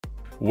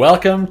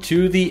Welcome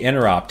to the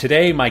Interop.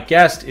 Today, my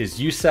guest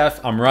is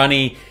Youssef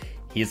Amrani.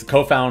 He is the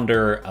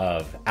co-founder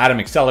of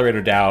Atom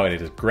Accelerator DAO, and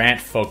it is a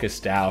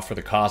grant-focused DAO for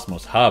the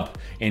Cosmos Hub.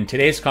 In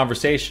today's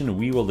conversation,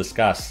 we will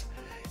discuss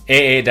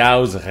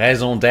AADAO's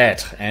raison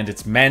d'être and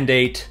its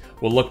mandate.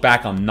 We'll look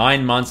back on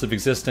 9 months of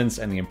existence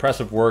and the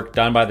impressive work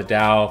done by the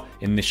DAO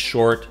in this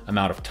short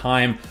amount of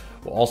time.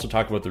 We'll also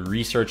talk about the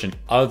research and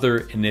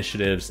other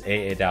initiatives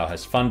AADAO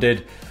has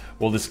funded.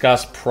 We'll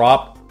discuss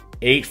Prop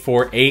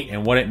 848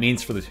 and what it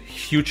means for the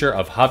future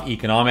of hub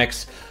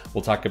economics.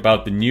 We'll talk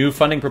about the new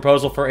funding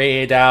proposal for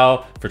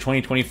AADAO for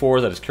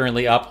 2024 that is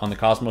currently up on the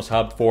Cosmos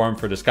Hub forum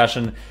for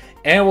discussion.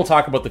 And we'll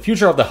talk about the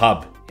future of the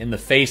hub in the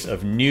face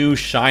of new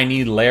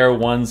shiny layer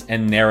 1s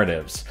and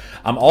narratives.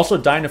 I'm also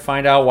dying to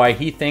find out why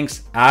he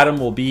thinks Atom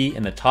will be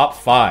in the top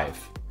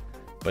 5,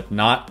 but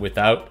not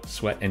without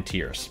sweat and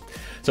tears.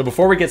 So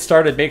before we get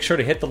started, make sure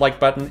to hit the like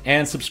button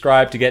and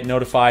subscribe to get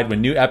notified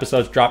when new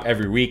episodes drop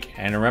every week.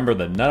 And remember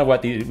that none of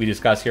what we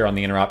discuss here on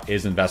the Interop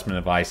is investment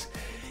advice.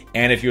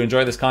 And if you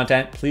enjoy this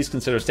content, please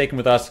consider staking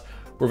with us.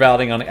 We're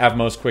validating on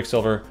Avmos,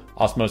 Quicksilver,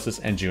 Osmosis,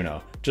 and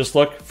Juno. Just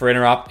look for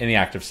Interop in the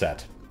active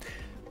set.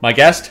 My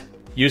guest,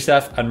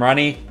 Youssef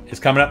Amrani, is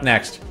coming up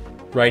next,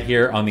 right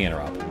here on the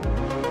Interop.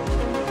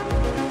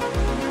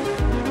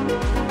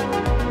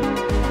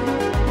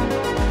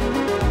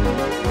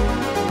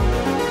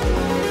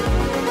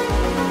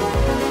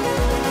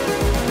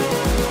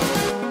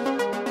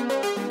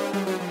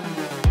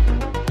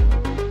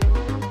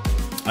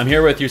 I'm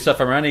here with Youssef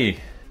Amrani.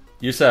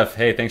 Youssef,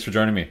 hey, thanks for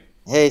joining me.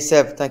 Hey,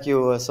 Seb, thank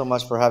you so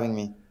much for having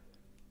me.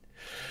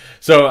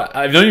 So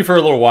I've known you for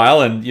a little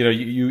while, and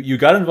you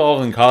got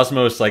involved in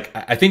Cosmos. Like,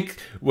 I think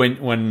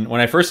when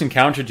I first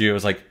encountered you, I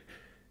was like,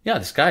 yeah,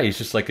 this guy, he's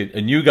just like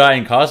a new guy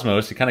in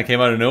Cosmos. He kind of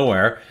came out of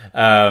nowhere,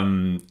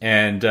 and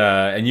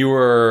you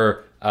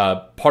were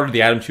part of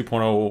the Atom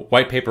 2.0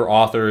 white paper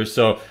authors.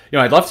 So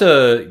I'd love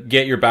to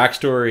get your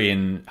backstory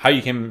and how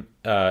you came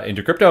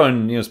into crypto,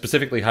 and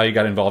specifically how you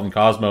got involved in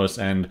Cosmos,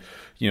 and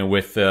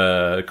with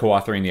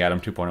co-authoring the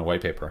Atom 2.0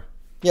 white paper.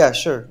 Yeah,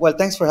 sure. Well,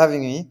 thanks for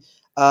having me.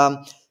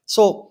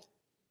 So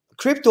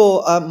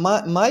crypto,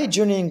 my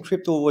journey in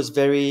crypto was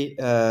very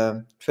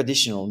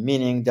traditional,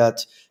 meaning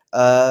that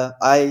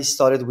I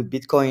started with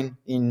Bitcoin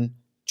in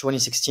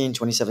 2016,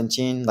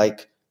 2017,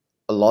 like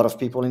a lot of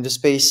people in the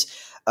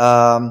space.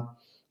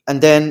 And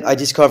then I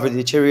discovered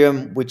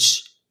Ethereum,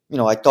 which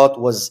I thought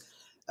was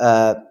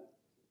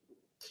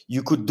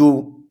you could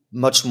do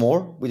much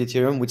more with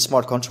Ethereum with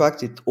smart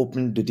contract. It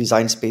opened the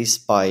design space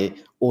by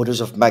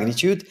orders of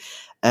magnitude.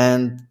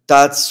 And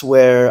that's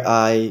where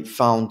I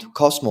found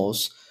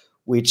Cosmos,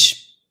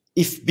 which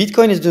if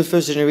Bitcoin is the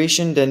first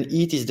generation, then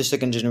ETH is the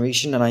second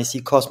generation. And I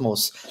see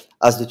Cosmos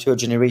as the third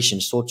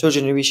generation. So third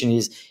generation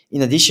is,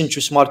 in addition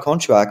to smart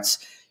contracts,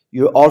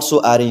 you're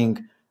also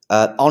adding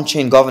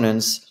on-chain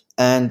governance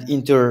and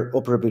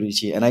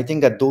interoperability. And I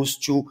think that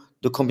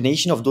the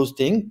combination of those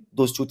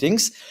two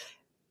things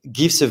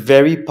gives a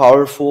very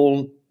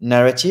powerful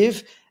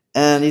narrative,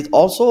 and it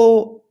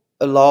also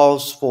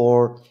allows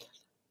for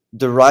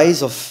the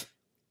rise of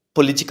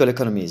political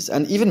economies.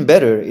 And even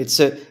better, it's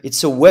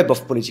a web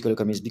of political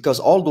economies, because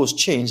all those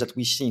chains that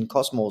we see in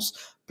Cosmos,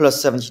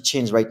 plus 70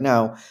 chains right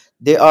now,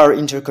 they are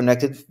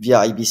interconnected via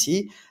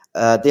IBC.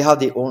 They have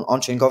their own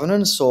on-chain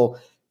governance, so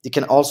they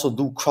can also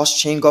do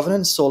cross-chain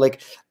governance. So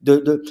like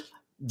the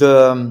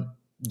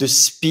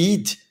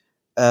speed,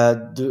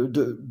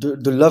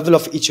 the level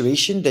of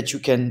iteration that you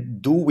can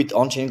do with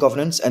on-chain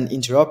governance and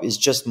interop is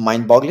just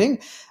mind-boggling.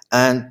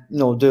 And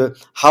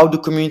how the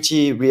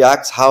community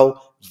reacts, how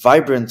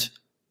vibrant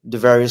the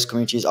various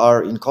communities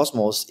are in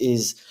Cosmos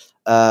is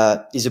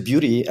a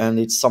beauty, and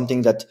it's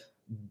something that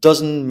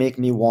doesn't make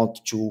me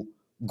want to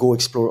go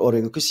explore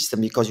other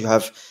ecosystem, because you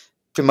have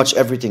pretty much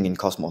everything in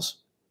Cosmos.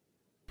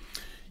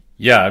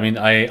 Yeah, I mean,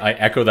 I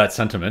echo that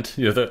sentiment.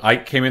 I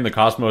came in the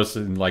Cosmos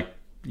and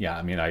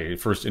I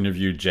first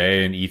interviewed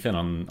Jay and Ethan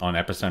on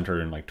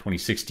Epicenter in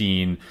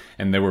 2016,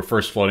 and they were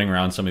first floating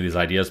around some of these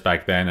ideas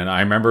back then. And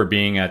I remember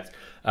being at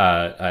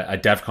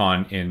DEF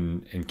CON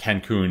in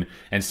Cancun,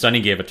 and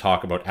Sunny gave a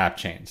talk about app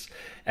chains.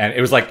 And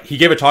it was like, he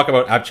gave a talk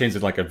about app chains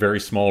in a very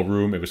small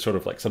room. It was sort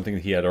of like something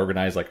that he had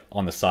organized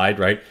on the side,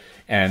 right?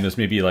 And there's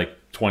maybe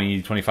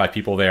 20, 25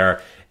 people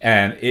there.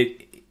 And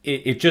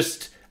it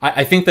just,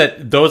 I think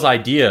that those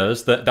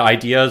ideas, the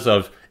ideas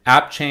of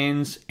app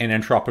chains and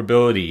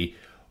interoperability,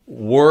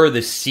 were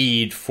the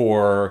seed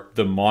for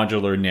the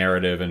modular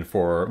narrative and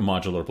for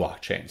modular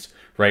blockchains,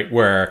 right?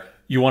 Where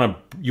you want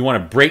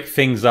to break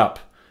things up,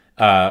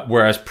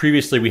 whereas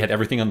previously we had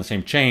everything on the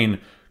same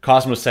chain.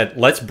 Cosmos said,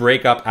 let's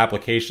break up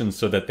applications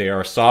so that they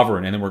are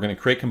sovereign, and then we're going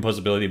to create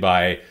composability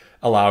by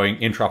allowing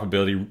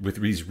interoperability with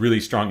these really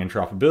strong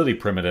interoperability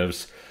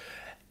primitives.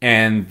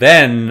 And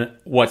then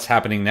what's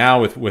happening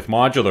now with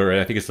modular, and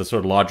I think it's the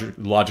sort of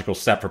logical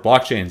step for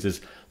blockchains, is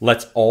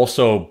let's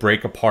also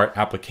break apart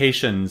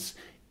applications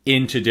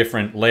into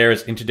different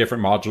layers, into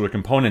different modular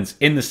components,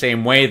 in the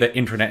same way that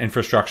internet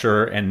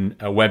infrastructure and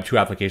Web 2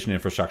 application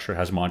infrastructure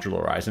has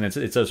modularized. And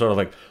it's a sort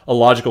of a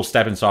logical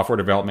step in software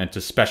development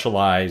to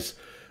specialize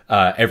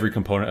every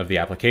component of the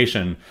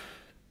application,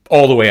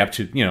 all the way up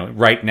to,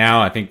 right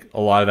now, I think a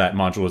lot of that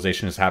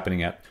modularization is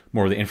happening at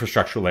more of the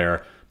infrastructure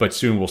layer, but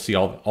soon we'll see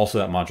also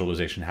that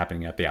modularization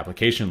happening at the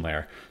application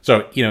layer.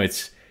 So,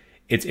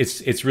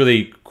 it's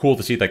really cool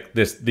to see like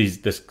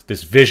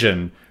this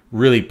vision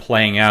really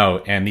playing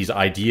out, and these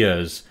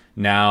ideas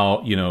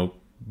now,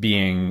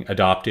 being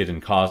adopted in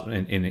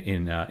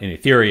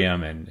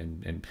Ethereum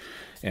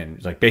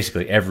and like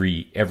basically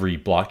every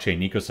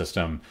blockchain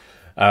ecosystem.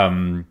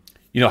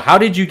 How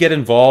did you get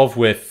involved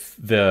with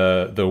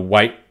the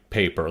white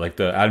paper, like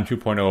the Atom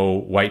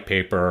 2.0 white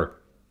paper?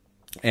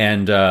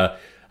 And I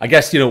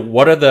guess,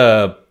 what are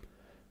the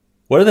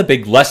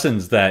big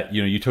lessons that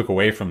you took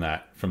away from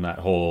that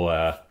whole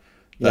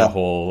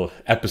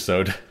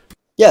episode?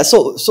 Yeah.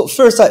 So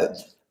first,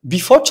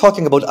 before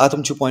talking about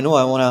Atom 2.0,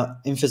 I want to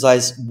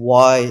emphasize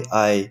why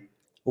I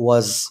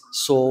was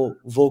so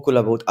vocal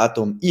about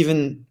Atom,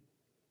 even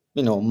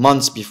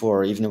months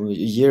before, even a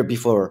year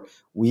before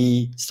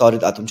we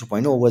started Atom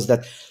 2.0, was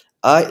that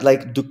I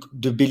like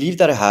the belief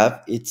that I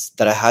have. It's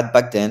that I had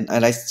back then,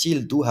 and I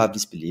still do have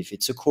this belief.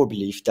 It's a core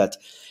belief that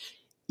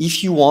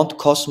if you want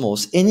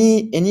Cosmos,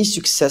 any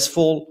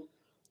successful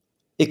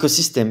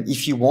ecosystem,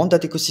 if you want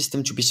that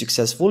ecosystem to be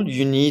successful,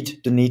 you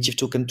need the native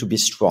token to be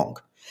strong.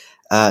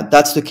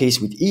 That's the case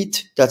with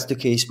ETH. That's the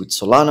case with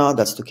Solana.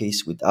 That's the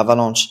case with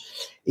Avalanche.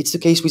 It's the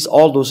case with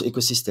all those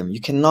ecosystems.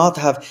 You cannot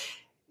have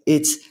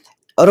it's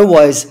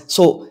otherwise.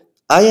 So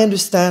I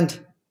understand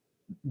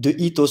the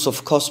ethos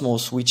of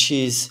Cosmos, which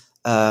is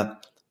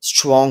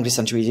strong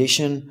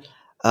decentralization,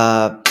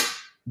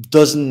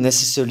 doesn't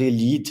necessarily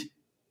need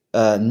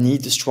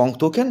a strong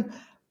token,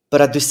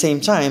 but at the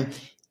same time,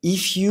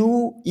 if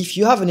you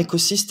have an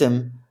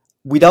ecosystem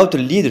without a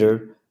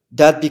leader,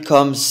 that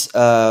becomes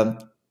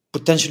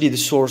potentially the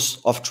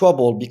source of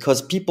trouble,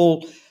 because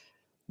people,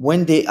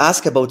 when they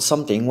ask about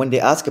something, when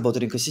they ask about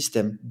an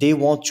ecosystem, they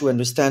want to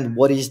understand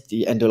what is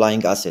the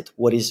underlying asset,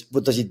 what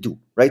does it do,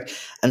 right?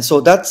 And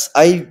so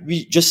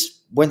we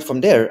just went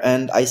from there,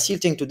 and I still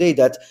think today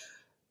that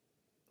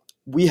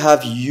we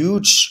have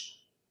huge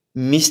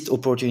missed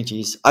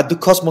opportunities at the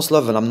Cosmos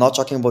level. I'm not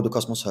talking about the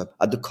Cosmos Hub,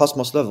 at the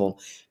Cosmos level,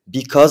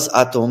 because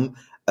Atom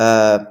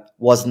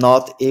was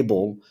not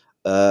able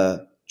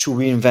to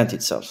reinvent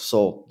itself.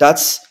 So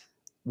that's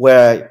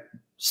where I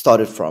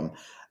started from.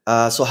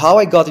 So how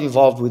I got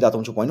involved with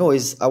Atom 2.0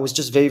 is I was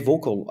just very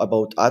vocal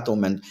about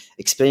Atom and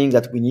explaining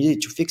that we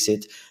needed to fix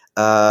it.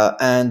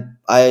 And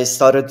I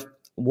started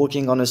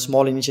working on a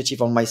small initiative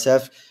on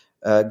myself,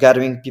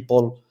 gathering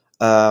people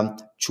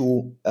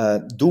to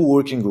do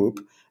working group.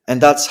 And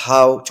that's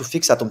how to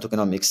fix Atom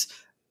tokenomics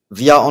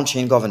via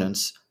on-chain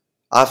governance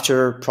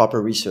after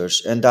proper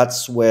research. And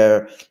that's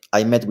where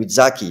I met with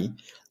Zaki,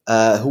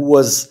 who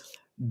was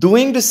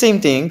doing the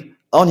same thing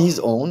on his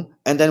own.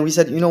 And then we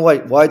said,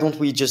 why don't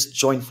we just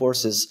join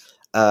forces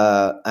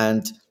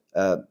and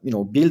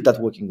build that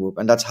working group?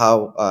 And that's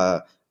how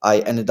I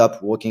ended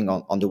up working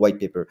on the white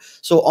paper.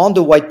 So on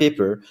the white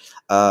paper,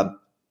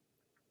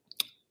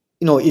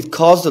 it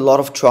caused a lot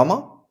of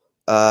trauma.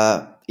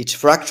 It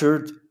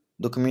fractured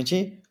the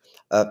community.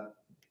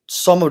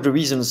 Some of the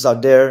reasons are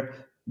there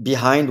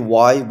behind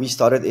why we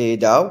started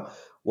AADAO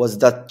was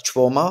that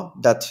trauma,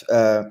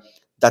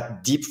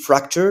 that deep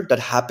fracture that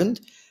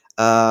happened,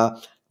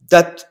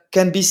 that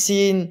can be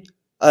seen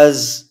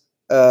as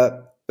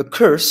a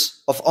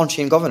curse of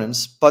on-chain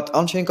governance. But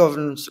on-chain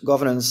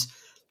governance,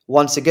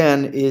 once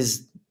again,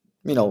 is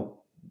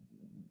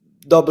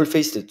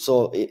double-faced.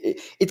 So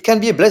it can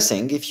be a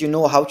blessing if you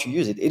know how to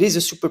use it. It is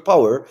a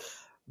superpower,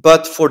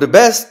 but for the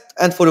best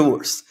and for the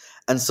worst.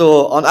 And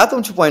so on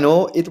Atom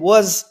 2.0, it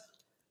was,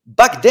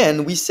 back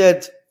then we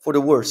said for the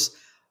worst.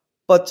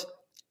 But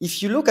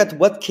if you look at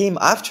what came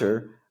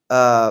after,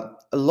 a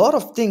lot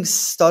of things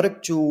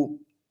started to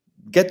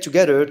get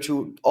together,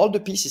 all the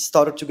pieces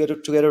started to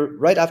get together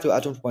right after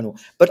Atom 2.0.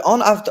 But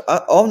on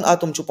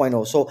Atom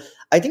 2.0, so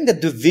I think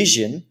that the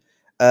vision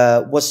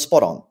was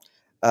spot on.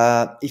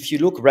 If you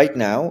look right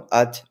now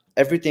at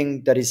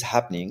everything that is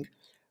happening,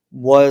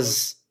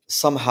 was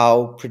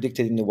somehow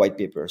predicted in the white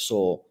paper.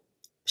 So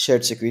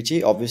shared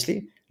security,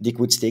 obviously,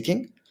 liquid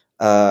staking,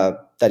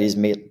 that is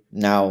made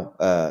now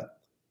a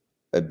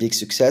big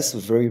success, a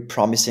very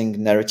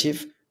promising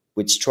narrative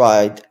with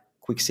Stride,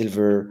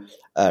 Quicksilver,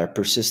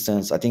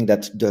 persistence. I think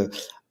that the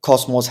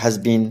Cosmos has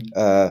been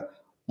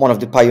one of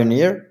the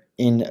pioneer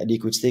in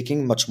liquid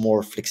staking, much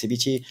more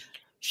flexibility.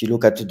 If you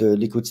look at the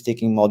liquid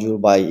staking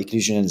module by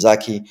Eclusion and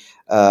Zaki,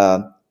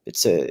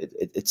 it's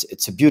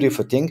a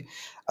beautiful thing.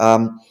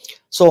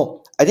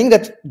 So I think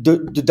that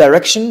the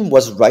direction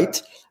was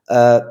right.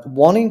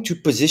 Wanting to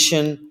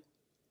position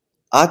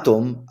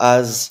Atom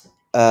as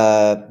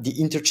the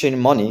interchain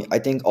money, I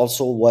think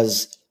also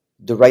was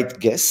the right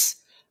guess.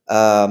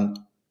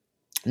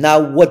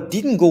 Now, what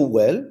didn't go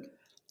well,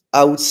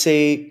 I would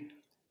say,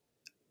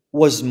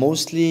 was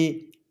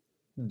mostly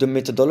the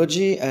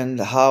methodology and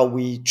how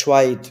we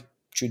tried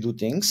to do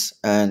things.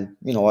 And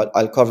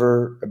I'll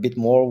cover a bit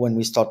more when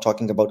we start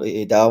talking about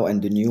AADAO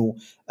and the new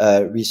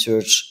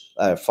research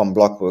from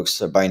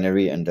Blockworks,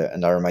 Binary, and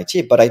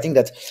RMIT. But I think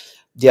that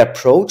the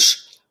approach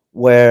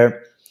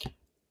where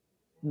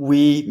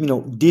we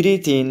did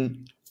it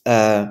in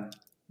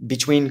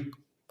between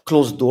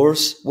closed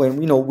doors, when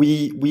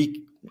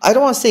we I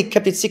don't want to say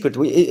kept it secret.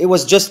 It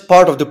was just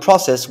part of the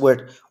process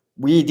where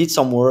we did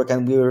some work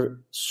and we were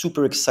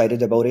super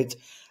excited about it,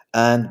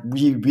 and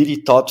we really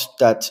thought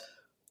that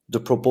the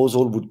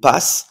proposal would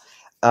pass.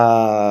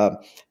 And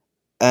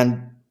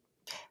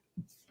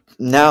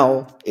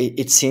now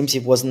it seems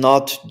it was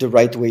not the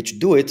right way to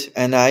do it,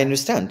 and I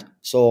understand.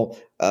 So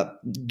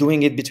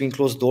doing it between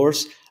closed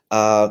doors,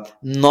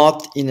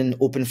 not in an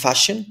open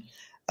fashion,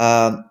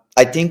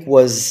 I think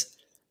was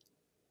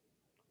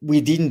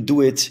we didn't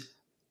do it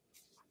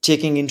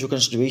taking into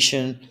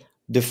consideration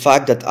the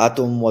fact that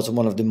Atom was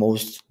one of the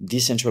most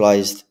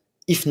decentralized,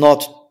 if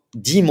not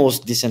the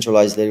most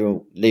decentralized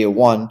layer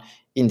one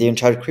in the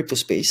entire crypto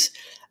space.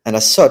 And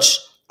as such,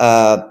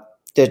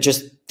 they're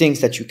just things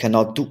that you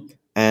cannot do.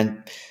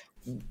 And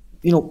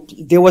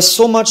there was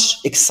so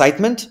much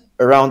excitement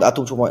around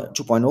Atom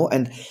 2.0,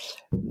 and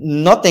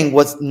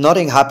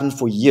nothing happened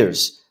for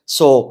years.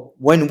 So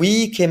when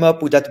we came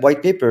up with that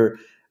white paper,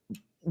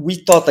 we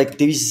thought like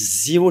there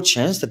is zero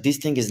chance that this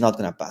thing is not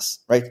going to pass,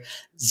 right?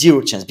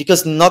 Zero chance,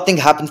 because nothing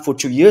happened for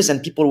 2 years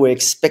and people were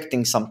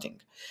expecting something.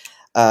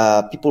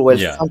 People were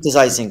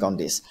fantasizing on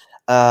this.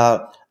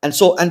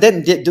 And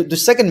then the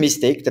second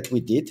mistake that we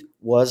did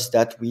was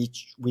that we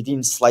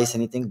didn't slice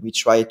anything. We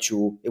tried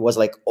to, it was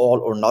like all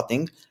or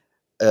nothing,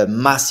 a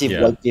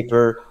massive white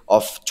paper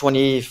of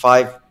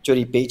 25,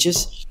 30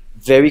 pages,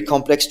 very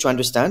complex to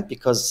understand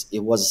because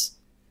it was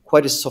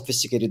quite a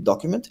sophisticated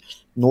document,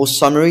 no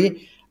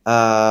summary.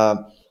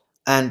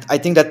 And I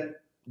think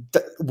that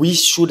we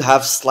should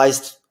have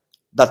sliced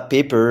that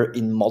paper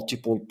in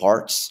multiple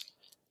parts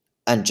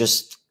and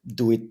just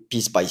do it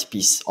piece by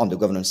piece on the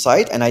governance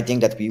side. And I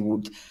think that we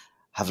would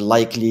have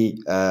likely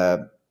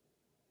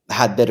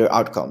had better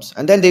outcomes.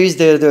 And then there is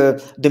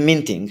the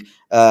minting.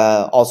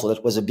 Also,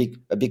 that was a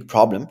big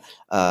problem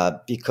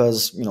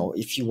because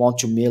if you want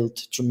to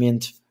mint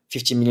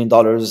 $50 million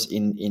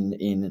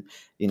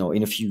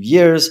in a few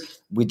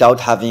years without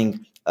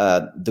having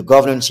the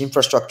governance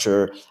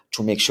infrastructure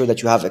to make sure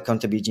that you have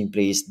accountability in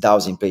place,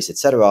 DAOs in place,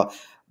 etc.,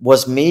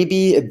 was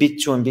maybe a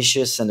bit too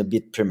ambitious and a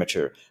bit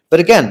premature. But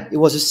again, it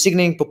was a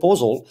signaling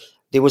proposal.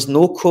 There was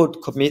no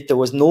code commit. There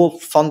was no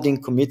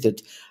funding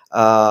committed.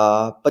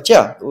 But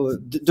yeah,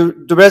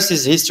 the rest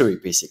is history,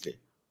 basically.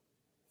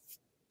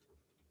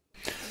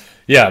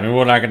 Yeah, I mean,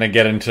 we're not going to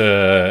get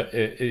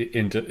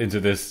into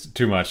this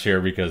too much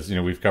here because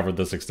we've covered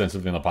this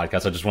extensively in the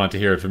podcast. I just wanted to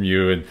hear it from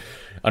you and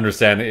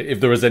understand if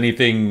there was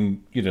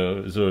anything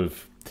sort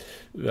of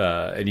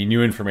any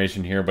new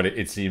information here. But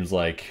it seems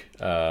like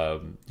the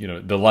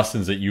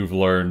lessons that you've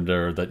learned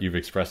or that you've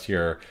expressed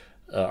here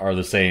are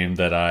the same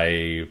that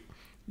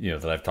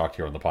that I've talked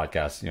here on the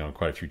podcast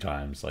quite a few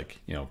times. Like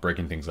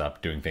breaking things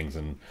up, doing things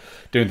in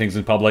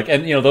public,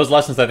 and those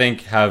lessons I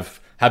think have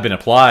been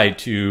applied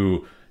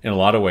to, in a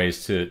lot of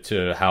ways,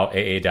 to how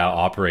AADAO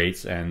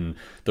operates and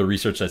the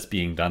research that's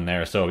being done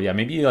there. So yeah,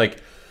 maybe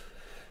like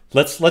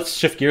let's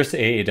shift gears to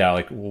AADAO.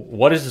 Like,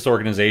 what is this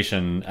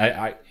organization?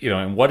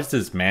 And what is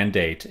this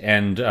mandate?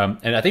 And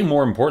I think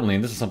more importantly,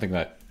 and this is something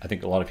that I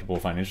think a lot of people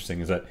will find interesting,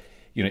 is that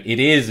it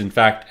is in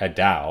fact a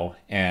DAO,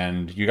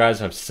 and you guys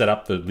have set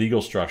up the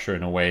legal structure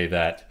in a way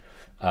that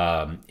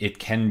it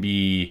can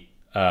be.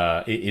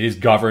 It is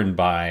governed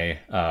by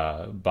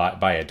a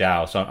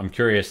DAO. So I'm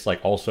curious, like,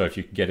 also if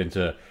you could get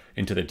into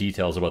the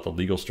details about the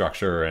legal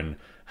structure and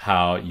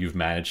how you've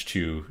managed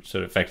to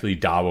sort of effectively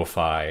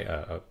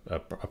DAOify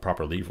a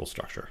proper legal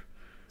structure.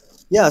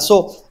 Yeah.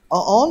 So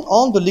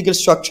on the legal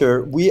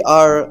structure, we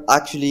are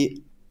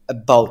actually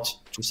about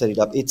to set it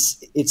up. It's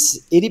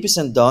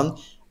 80% done,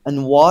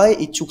 and why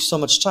it took so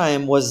much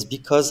time was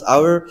because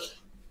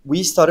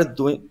we started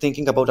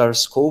thinking about our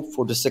scope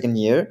for the second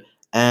year,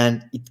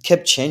 and it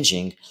kept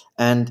changing.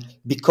 And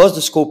because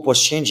the scope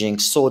was changing,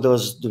 so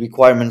does the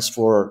requirements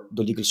for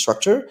the legal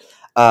structure.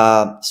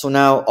 So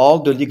now all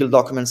the legal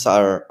documents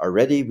are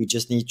ready. We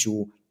just need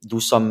to do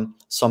some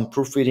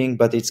proofreading,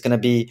 but it's going to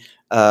be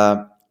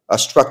a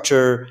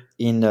structure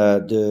in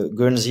the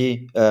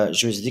Guernsey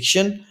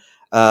jurisdiction.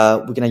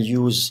 We're going to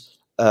use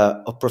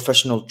a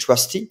professional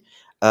trustee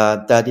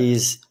that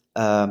is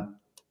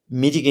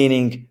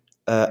mitigating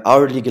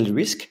our legal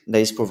risk, that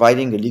is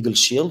providing a legal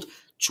shield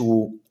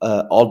to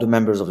all the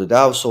members of the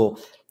DAO. So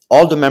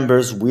all the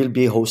members will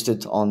be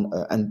hosted on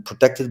and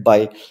protected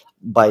by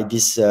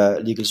this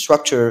legal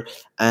structure,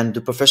 and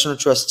the professional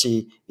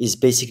trustee is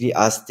basically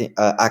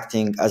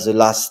acting as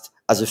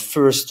a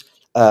first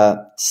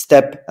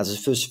step, as a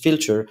first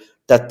filter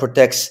that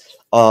protects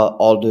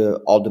all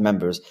the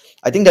members.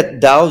 I think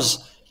that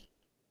DAOs,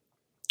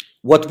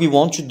 what we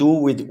want to do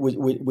with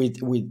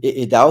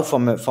a DAO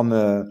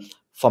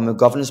from a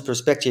governance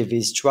perspective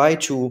is try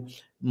to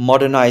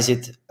modernize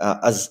it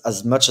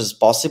as much as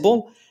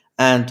possible,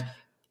 and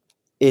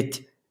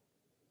it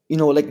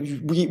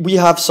we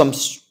have some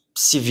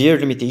severe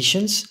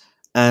limitations,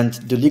 and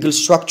the legal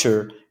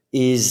structure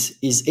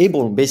is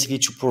able basically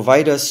to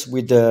provide us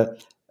with a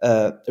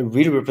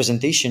real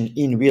representation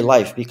in real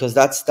life, because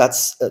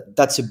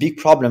that's a big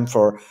problem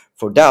for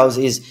DAOs.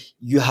 Is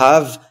you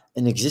have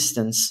an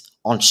existence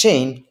on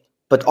chain,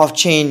 but off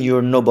chain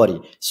you're nobody.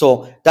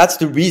 So that's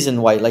the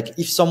reason why, like,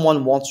 if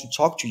someone wants to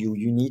talk to you,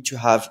 you need to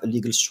have a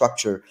legal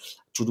structure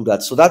to do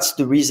that. So that's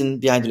the reason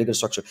behind the legal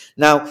structure.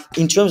 Now,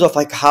 in terms of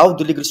like how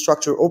the legal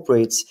structure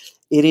operates,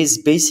 it is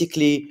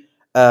basically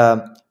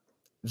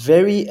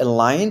very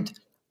aligned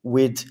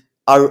with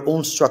our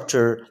own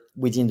structure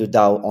within the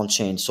DAO on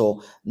chain.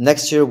 So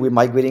next year we're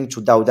migrating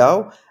to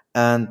DAO,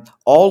 and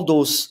all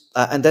those,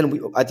 and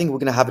then I think we're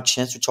going to have a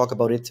chance to talk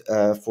about it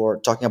for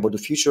talking about the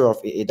future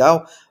of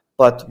AADAO.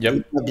 But we're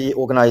Yep. going to be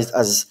organized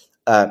as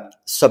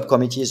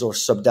subcommittees or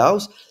sub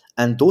DAOs,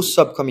 and those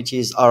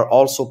subcommittees are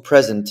also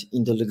present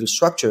in the legal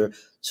structure,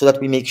 so that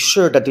we make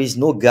sure that there is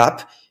no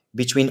gap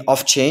between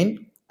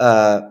off-chain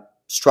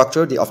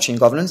structure, the off-chain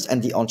governance,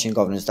 and the on-chain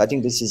governance. I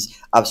think this is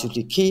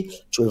absolutely key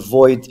to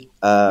avoid,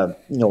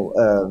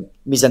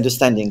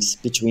 misunderstandings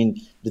between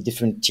the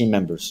different team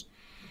members.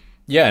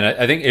 Yeah, and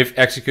I think if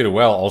executed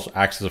well, also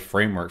acts as a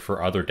framework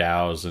for other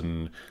DAOs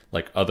and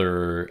like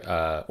other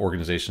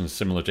organizations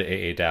similar to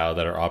AADAO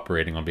that are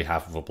operating on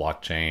behalf of a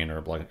blockchain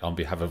or on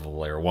behalf of a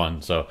layer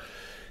one. So,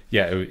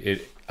 yeah,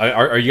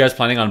 are you guys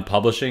planning on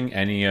publishing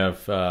any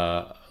of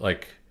the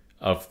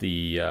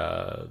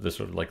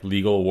sort of like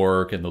legal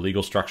work and the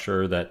legal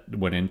structure that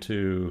went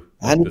into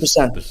like,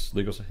 100%. this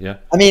legal? Yeah.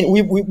 I mean,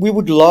 we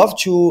would love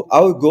to.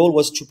 Our goal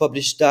was to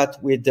publish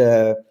that with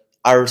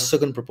our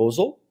second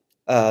proposal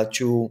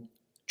to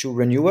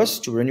renew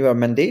our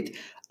mandate.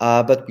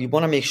 But we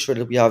want to make sure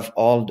that we have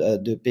all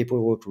the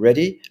paperwork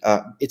ready.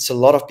 It's a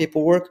lot of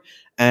paperwork,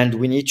 and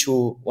we need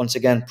to once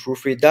again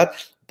proofread that.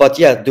 But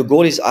yeah, the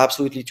goal is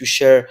absolutely to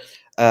share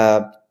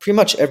pretty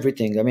much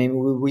everything. I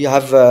mean, we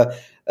have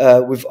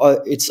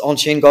it's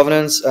on-chain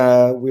governance.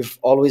 We've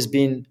always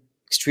been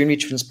extremely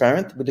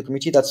transparent with the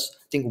committee. That's,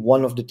 I think,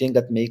 one of the things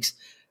that makes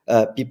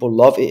people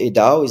love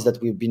AADAO, is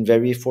that we've been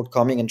very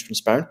forthcoming and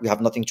transparent. We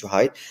have nothing to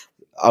hide.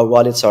 Our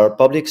wallets are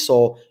public.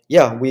 So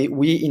yeah,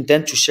 we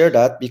intend to share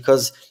that,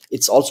 because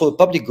it's also a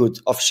public good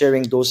of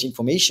sharing those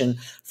information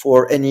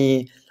for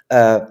any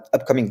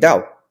upcoming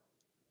DAO.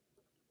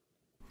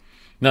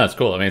 No, that's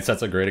cool. I mean,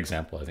 that's a great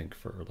example, I think,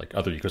 for like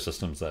other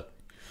ecosystems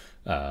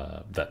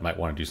that might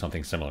want to do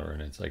something similar.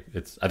 And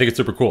I think it's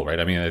super cool, right?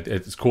 I mean,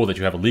 it's cool that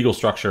you have a legal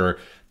structure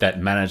that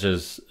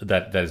manages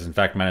that is in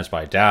fact managed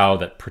by a DAO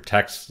that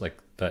protects like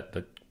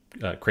that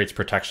creates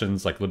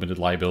protections like limited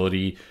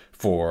liability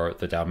for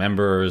the DAO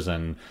members,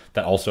 and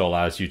that also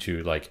allows you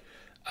to like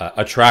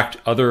attract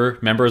other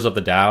members of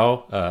the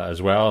DAO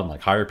as well, and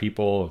like hire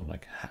people and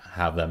like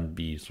have them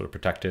be sort of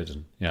protected.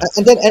 And yeah,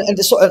 and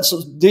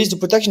so there is the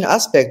protection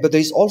aspect, but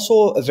there is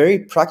also a very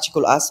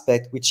practical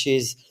aspect, which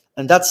is,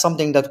 and that's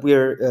something that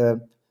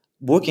we're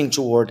working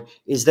toward,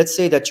 is, let's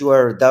say that you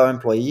are a DAO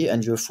employee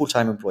and you're a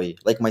full-time employee,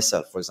 like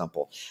myself, for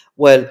example.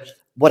 Well,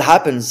 what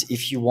happens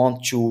if you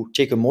want to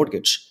take a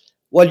mortgage?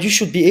 Well, you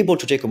should be able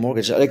to take a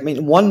mortgage. Like, I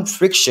mean, one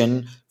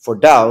friction for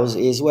DAOs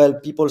is, well,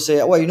 people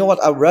say, well, you know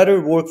what? I'd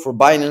rather work for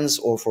Binance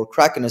or for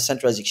Kraken, a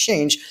centralized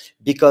exchange,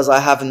 because I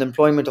have an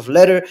employment of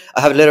letter. I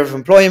have a letter of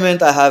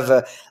employment.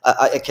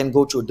 I can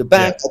go to the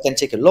bank. yeah. I can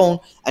take a loan,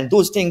 and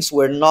those things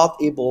were not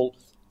able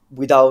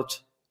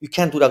without. You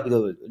can't do that with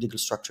a legal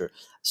structure.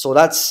 So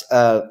that's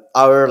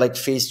our like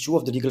phase 2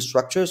 of the legal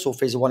structure. So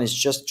phase 1 is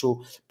just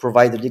to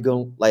provide the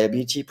legal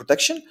liability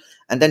protection,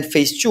 and then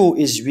phase 2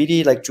 is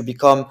really like to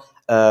become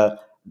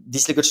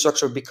this legal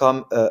structure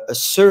become a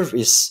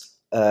service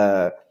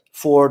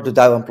for the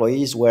DAO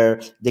employees,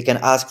 where they can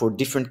ask for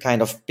different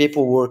kind of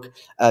paperwork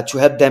to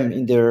help them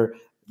in their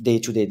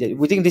day-to-day.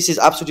 We think this is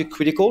absolutely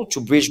critical to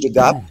bridge the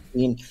gap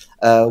between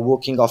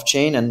working off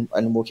chain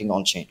and working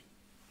on chain.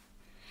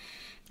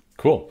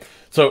 Cool.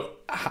 So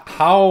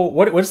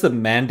what's the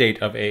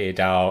mandate of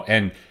AADAO?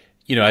 And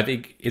I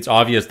think it's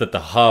obvious that the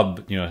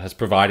hub has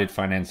provided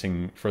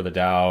financing for the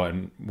DAO,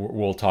 and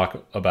we'll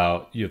talk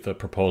about the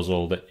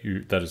proposal that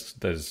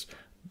is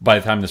by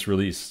the time this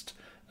released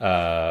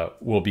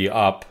will be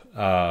up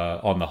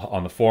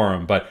on the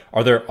forum. But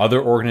are there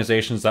other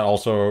organizations that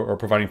also are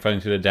providing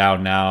funding to the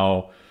DAO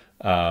now?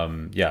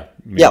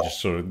 Just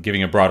sort of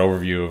giving a broad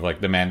overview of like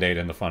the mandate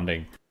and the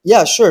funding.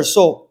 Yeah, sure.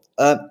 So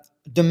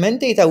the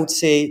mandate, I would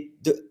say,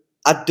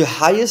 at the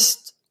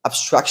highest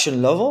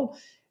abstraction level,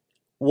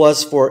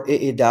 was for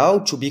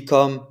AADAO to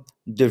become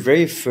the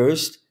very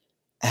first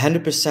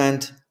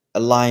 100%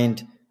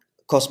 aligned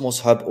Cosmos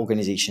Hub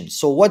organization.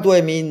 So what do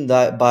I mean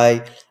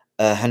by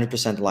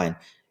 100% aligned?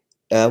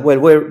 Well,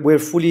 we're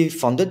fully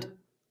funded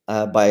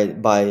by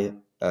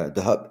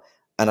the hub,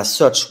 and as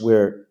such,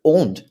 we're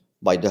owned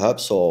by the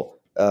hub. So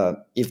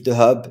if the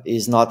hub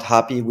is not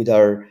happy with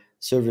our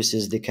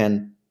services, they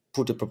can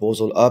put a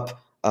proposal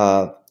up,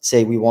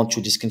 say we want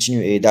to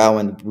discontinue AADAO,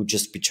 and we'll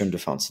just return the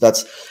funds.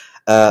 That's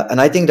and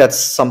I think that's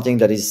something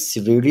that is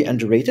severely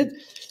underrated.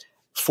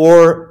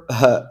 For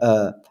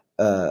a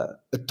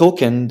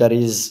token that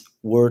is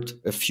worth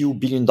a few $1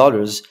 billion,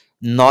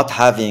 not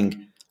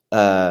having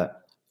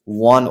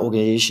one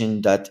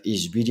organization that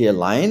is really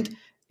aligned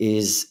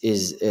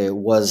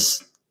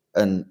was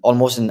an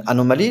almost an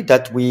anomaly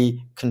that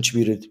we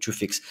contributed to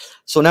fix.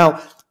 So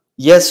now,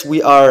 yes,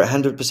 we are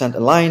 100%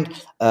 aligned.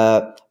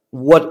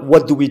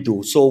 What do we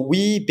do? So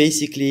we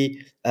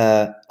basically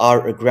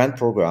are a grant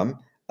program.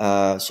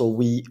 So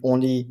we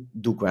only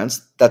do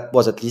grants. That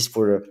was at least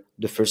for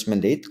the first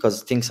mandate,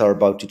 because things are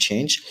about to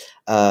change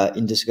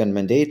in the second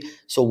mandate.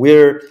 So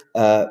we're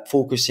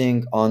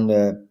focusing on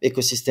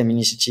ecosystem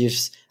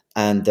initiatives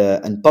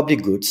and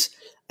public goods.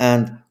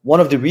 And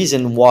one of the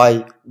reasons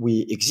why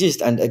we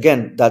exist, and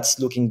again, that's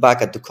looking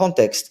back at the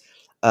context,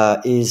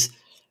 is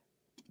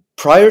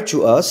prior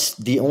to us,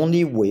 the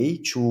only way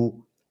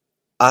to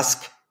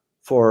ask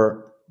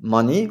for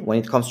money when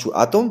it comes to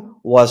Atom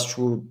was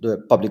through the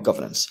public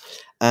governance.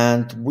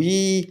 And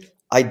we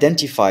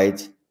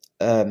identified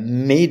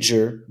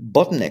major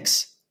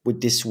bottlenecks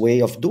with this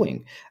way of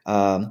doing.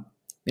 I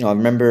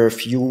remember a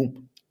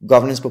few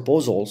governance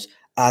proposals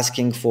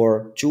asking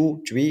for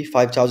 2, 3,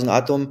 5,000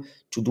 Atom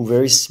to do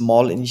very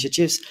small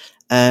initiatives.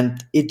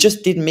 And it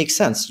just didn't make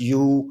sense.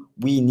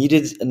 We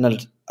needed an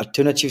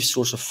alternative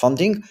source of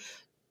funding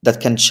that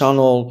can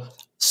channel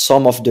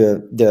some of the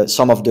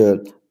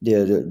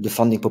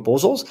funding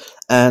proposals.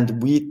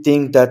 And we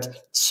think that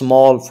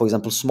for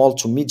example, small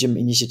to medium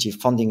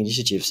funding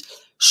initiatives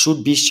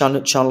should be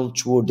channeled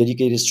through a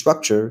dedicated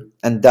structure,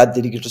 and that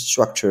dedicated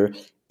structure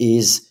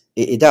is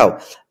AADAO.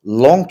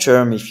 Long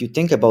term, if you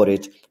think about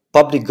it,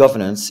 public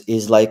governance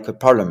is like a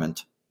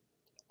parliament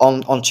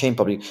on chain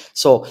public.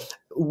 So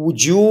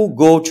would you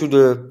go to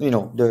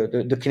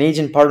the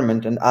Canadian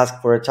Parliament and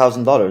ask for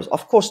 $1,000?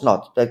 Of course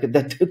not. That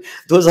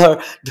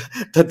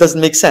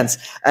doesn't make sense.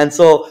 And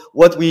so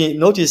what we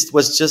noticed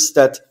was just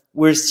that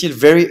we're still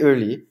very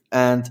early,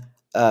 and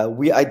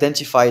we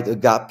identified a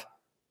gap,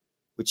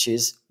 which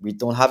is we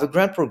don't have a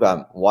grant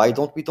program. Why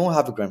don't we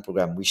have a grant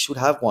program? We should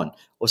have one.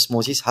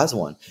 Osmosis has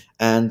one,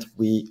 and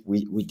we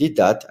did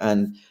that,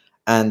 and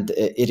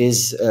it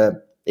is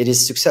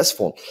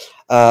successful.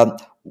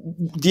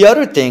 The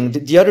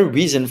other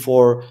reason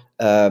for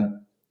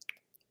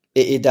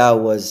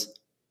AADAO was,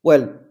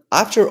 well,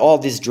 after all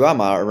this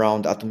drama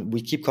around Atom,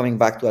 we keep coming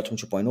back to Atom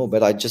 2.0,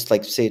 but I'd just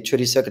like to say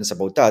 30 seconds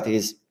about that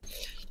is,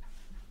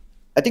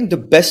 I think the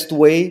best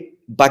way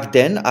back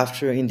then,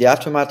 in the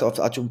aftermath of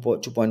Atom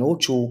 2.0,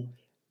 to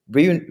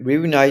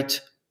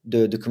reunite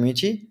the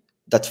community,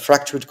 that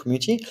fractured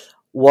community,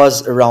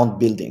 was around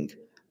building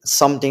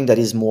something that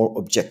is more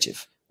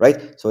objective,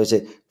 right? So I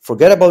say,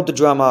 forget about the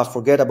drama,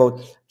 forget about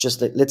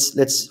just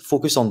let's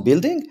focus on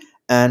building,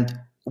 and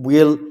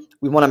we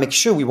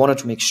wanted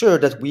to make sure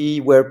that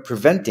we were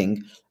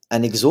preventing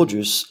an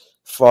exodus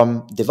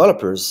from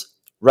developers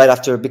right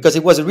after, because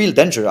it was a real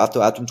danger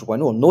after Atom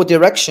 2.0. No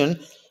direction,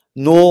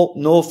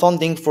 no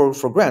funding for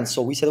grants.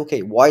 So we said,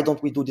 okay, why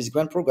don't we do this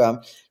grant program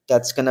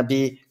that's going to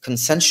be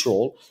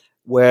consensual,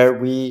 where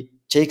we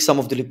take some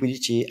of the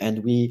liquidity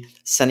and we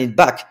send it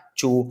back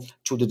to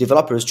the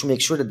developers to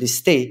make sure that they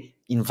stay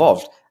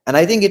involved. And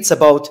I think it's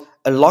about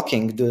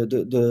unlocking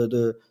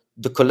the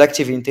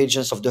collective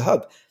intelligence of the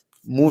hub,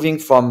 moving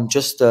from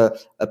just a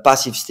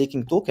passive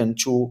staking token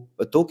to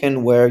a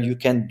token where you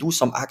can do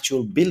some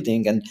actual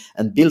building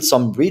and build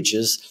some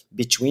bridges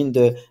between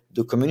the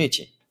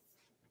community.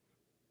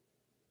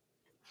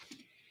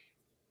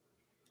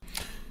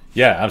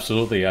 Yeah,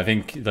 absolutely. I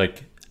think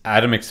like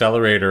Atom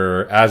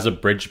Accelerator as a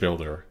bridge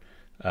builder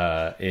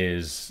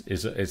is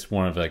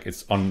one of like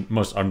its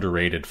most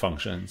underrated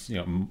functions.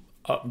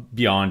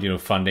 Beyond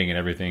funding and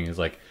everything, is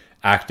like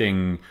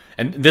acting.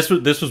 And this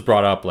was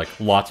brought up like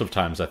lots of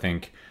times, I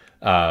think,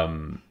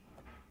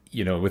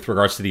 with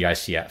regards to the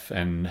ICF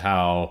and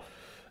how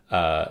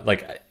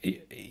like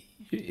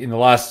in the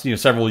last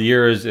several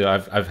years,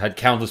 I've had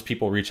countless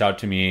people reach out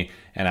to me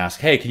and ask,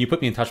 hey, can you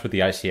put me in touch with the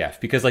ICF?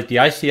 Because like the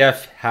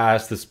ICF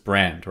has this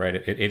brand, right?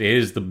 It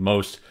is the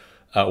most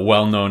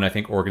well-known, I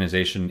think,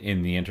 organization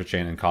in the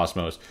Interchain and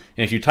Cosmos.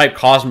 And if you type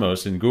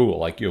Cosmos in Google,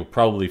 like you'll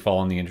probably fall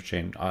on the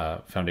Interchain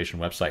Foundation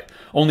website.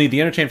 Only the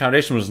Interchain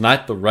Foundation was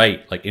not the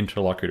right like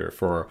interlocutor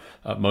for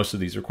most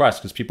of these requests,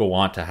 because people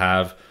want to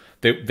have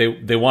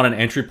they want an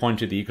entry point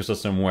to the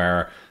ecosystem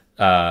where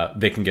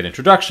they can get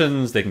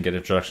introductions. They can get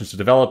introductions to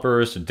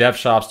developers, to dev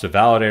shops, to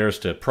validators,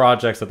 to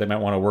projects that they might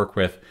want to work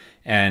with.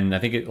 And I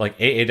think like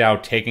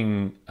AADAO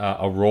taking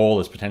a role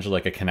as potentially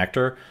like a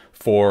connector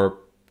for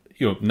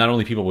not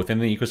only people within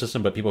the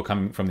ecosystem, but people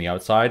coming from the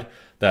outside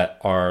that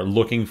are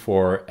looking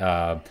for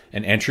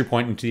an entry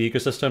point into the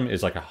ecosystem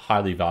is like a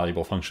highly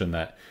valuable function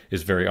that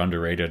is very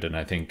underrated. And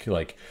I think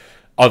like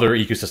other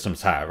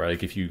ecosystems have, right?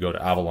 Like if you go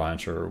to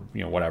Avalanche or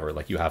whatever,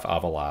 like you have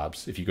Ava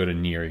Labs. If you go to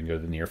Near, you can go to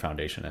the Near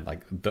Foundation, and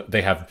like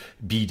they have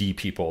BD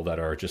people that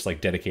are just like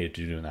dedicated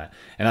to doing that.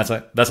 And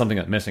that's something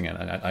that's missing, and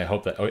I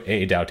hope that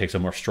AADAO takes a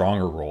more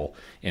stronger role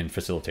in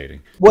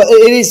facilitating. Well,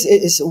 it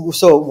is.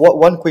 So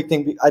one quick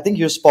thing, I think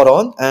you're spot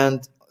on,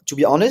 and to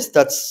be honest,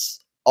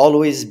 that's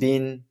always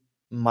been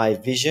my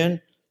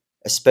vision.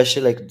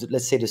 Especially like,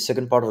 let's say, the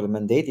second part of the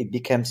mandate, it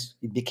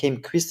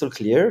became crystal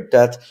clear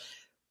that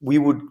we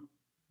would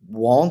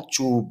want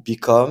to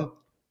become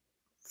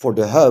for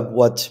the hub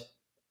what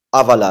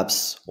Ava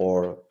Labs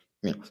or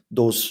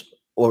those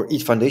or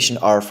ETH Foundation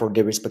are for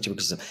their respective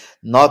ecosystem.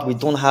 Not we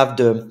don't have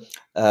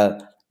uh,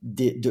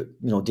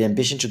 the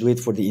ambition to do it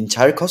for the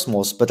entire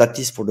Cosmos, but at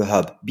least for the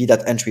hub, be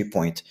that entry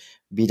point,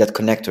 be that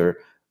connector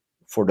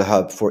for the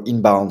hub for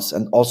inbounds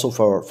and also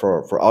for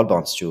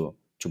outbounds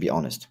to be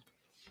honest.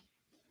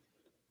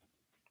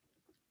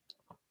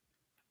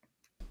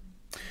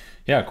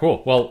 Yeah,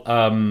 cool. Well,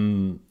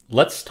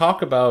 let's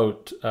talk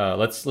about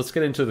let's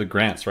get into the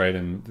grants, right?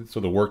 And so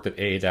the work that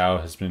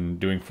AADAO has been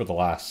doing for the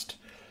last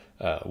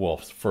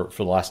for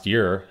the last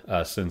year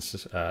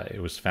since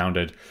it was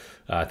founded.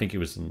 I think it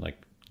was in like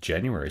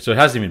January, so it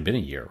hasn't even been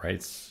a year, right?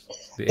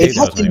 The It has AADAO's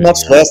not been even a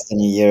much year. less than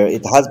a year.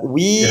 It has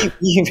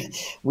Yeah,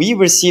 we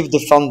received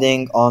the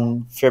funding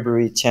on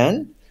February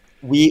 10.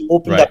 We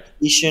opened right.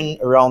 application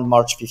around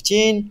March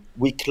 15.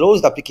 We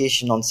closed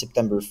application on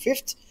September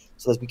 5th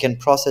so that we can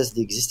process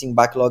the existing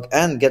backlog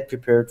and get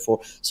prepared for.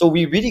 So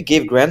we really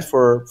gave grant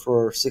for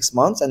 6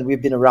 months, and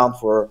we've been around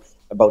for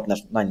about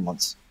 9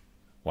 months.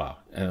 Wow.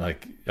 And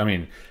like, I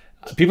mean,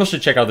 people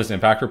should check out this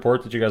impact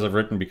report that you guys have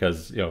written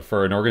because,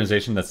 for an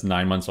organization that's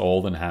 9 months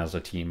old and has a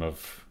team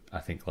of, I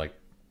think, like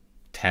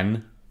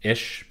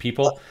 10-ish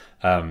people,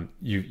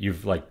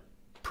 you've like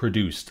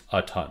produced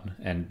a ton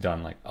and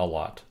done like a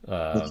lot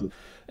Thank you.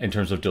 in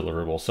terms of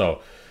deliverables.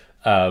 So,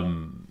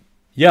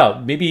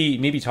 yeah,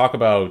 maybe talk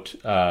about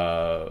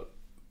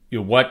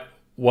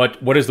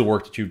what is the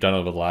work that you've done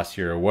over the last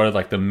year? What are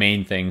like the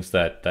main things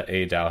that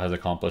AADAO has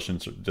accomplished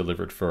and sort of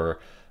delivered for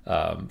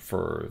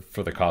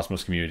the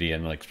Cosmos community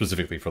and like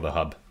specifically for the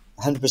hub?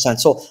 100%.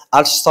 So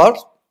I'll start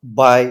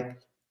by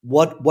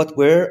what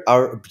were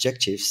our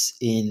objectives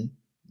in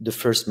the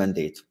first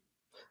mandate,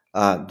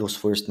 those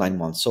first 9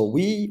 months. So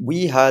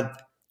we had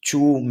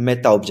two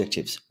meta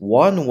objectives.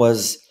 One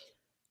was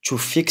to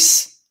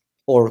fix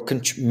or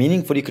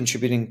meaningfully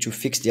contributing to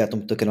fix the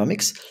atom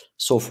tokenomics.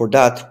 So for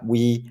that,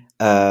 we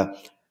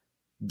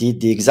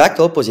did the exact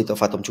opposite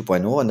of Atom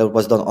 2.0, and that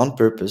was done on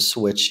purpose,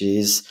 which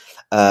is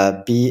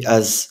be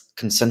as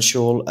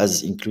consensual,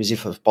 as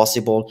inclusive as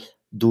possible,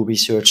 do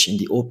research in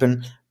the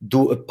open,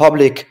 do a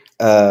public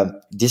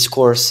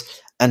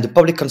discourse and the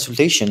public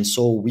consultation.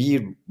 So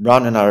we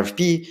run an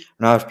RFP.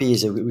 An RFP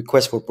is a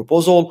request for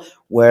proposal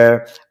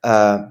where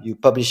you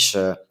publish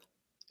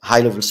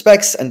high level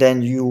specs and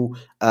then you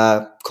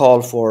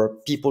call for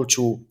people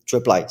to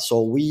apply.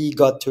 So we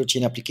got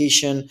 13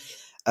 application,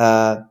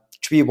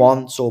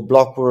 3-1, so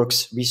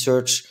Blockworks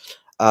Research,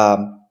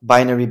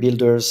 Binary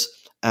Builders,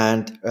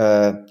 and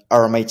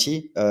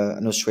RMIT,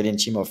 an Australian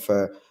team of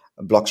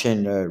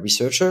blockchain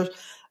researchers.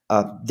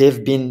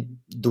 They've been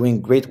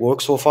doing great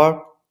work so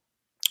far.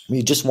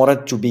 We just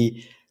wanted to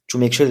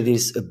make sure that it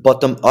is a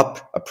bottom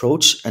up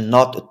approach and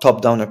not a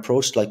top down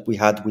approach like we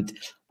had with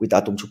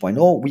Atom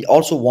 2.0. We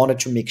also wanted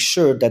to make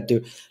sure that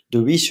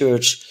the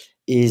research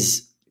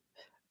is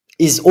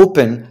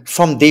open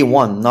from day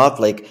one, not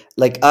like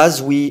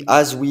as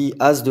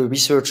the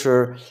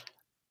researcher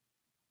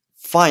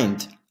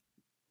find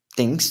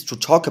things to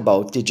talk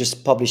about, they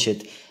just publish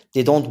it.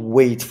 They don't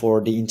wait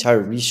for the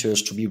entire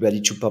research to be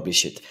ready to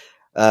publish it.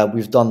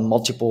 We've done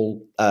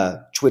multiple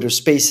Twitter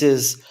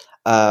spaces.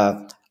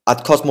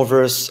 At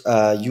Cosmoverse,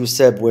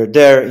 Youssef were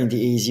there in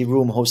the AEZ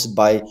room hosted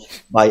by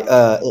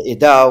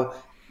AADAO.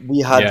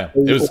 We had Yeah, it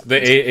very was the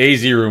open.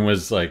 AZ room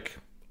was like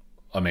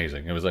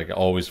amazing. It was like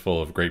always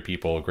full of great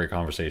people, great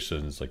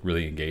conversations, like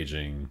really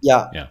engaging.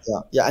 Yeah, Yeah.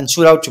 yeah. And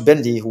shout out to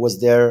Bendy who was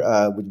there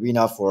with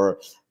Rina for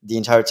the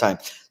entire time.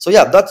 So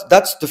yeah,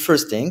 that's the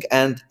first thing,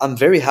 and I'm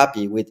very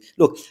happy with.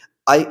 Look,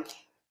 I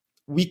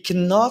we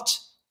cannot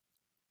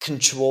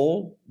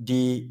control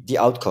the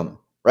outcome,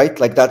 right?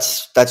 Like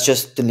that's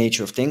just the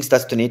nature of things.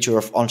 That's the nature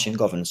of on-chain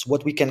governance.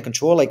 What we can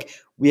control, like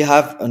we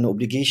have an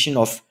obligation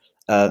of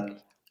uh,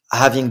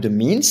 having the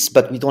means,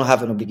 but we don't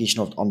have an obligation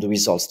on the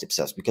results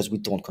themselves because we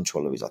don't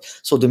control the results.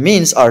 So the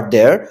means are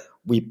there.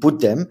 We put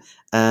them,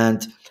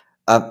 and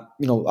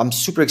I'm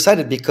super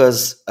excited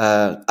because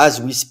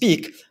as we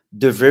speak,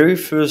 the very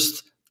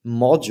first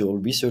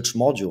module, research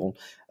module,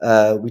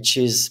 which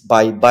is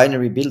by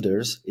Binary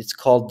Builders, it's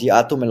called the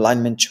Atom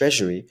Alignment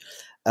Treasury,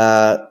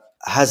 uh,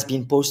 has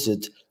been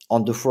posted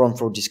on the forum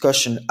for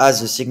discussion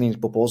as a signaling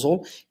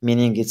proposal,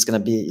 meaning it's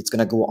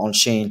gonna go on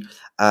chain,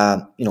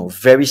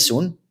 very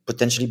soon,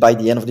 potentially by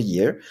the end of the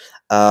year.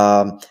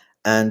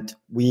 And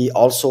we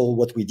also,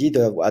 what we did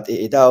at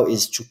AADAO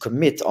is to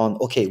commit on,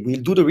 okay,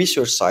 we'll do the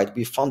research side.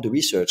 We fund the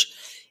research.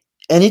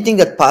 Anything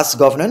that passes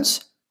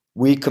governance,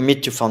 we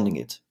commit to funding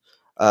it.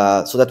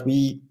 So that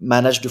we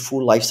manage the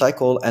full life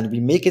cycle and we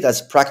make it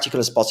as practical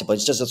as possible.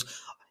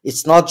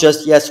 It's not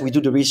just, yes, we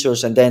do the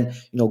research and then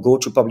go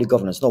to public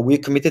governance. No, we're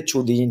committed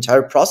to the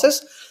entire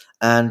process,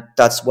 and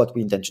that's what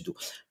we intend to do.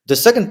 The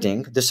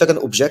second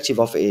objective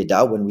of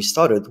AADAO when we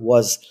started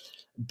was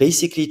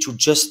basically to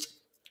just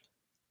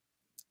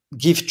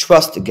give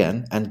trust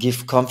again and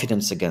give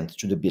confidence again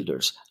to the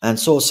builders. And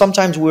so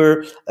sometimes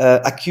we're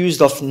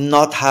accused of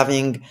not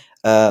having,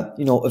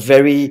 a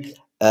very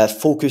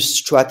focused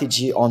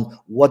strategy on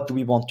what do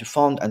we want to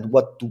fund and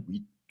what do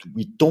we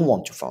we don't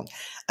want to found.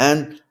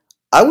 And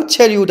I would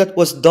tell you that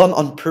was done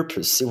on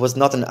purpose. It was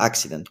not an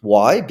accident.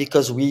 Why?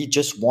 Because we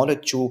just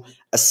wanted to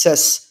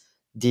assess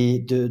the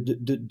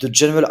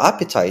general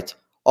appetite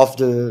of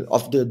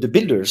the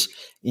builders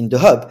in the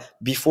hub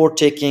before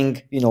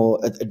taking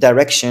a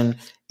direction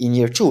in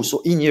year two.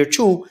 So in year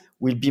two,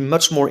 we'll be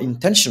much more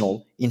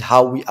intentional in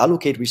how we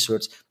allocate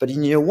research. But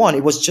in year one,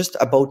 it was just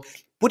about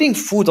putting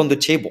food on the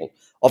table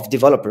of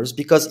developers,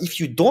 because if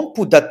you don't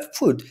put that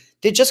food,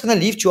 they're just going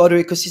to leave to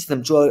other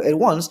ecosystems, to other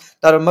ones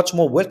that are much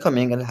more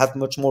welcoming and have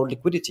much more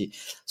liquidity.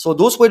 So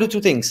those were the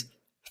two things: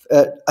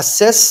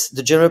 assess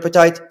the general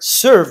appetite,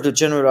 serve the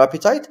general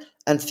appetite,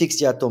 and fix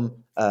the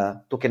atom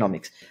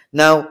tokenomics.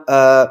 Now,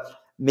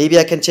 maybe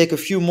I can take a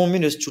few more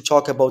minutes to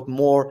talk about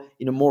more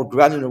in a more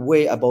granular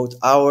way about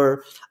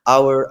our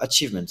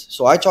achievements.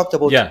 So I talked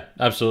about Yeah,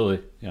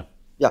 absolutely. Yeah.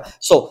 yeah.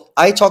 So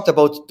I talked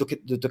about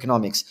the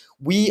tokenomics.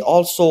 We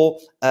also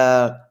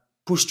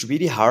pushed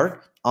really hard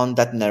on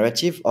that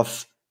narrative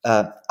of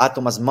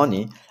Atom as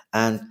money,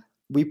 and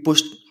we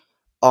pushed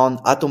on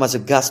Atom as a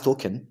gas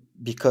token,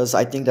 because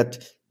I think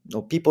that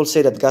people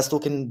say that gas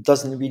token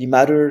doesn't really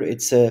matter.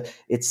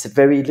 It's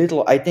very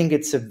little. I think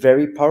it's a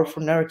very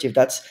powerful narrative.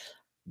 That's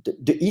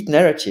the ETH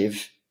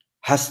narrative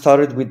has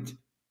started with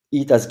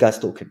ETH as gas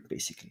token,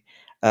 basically.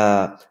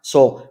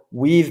 So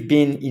we've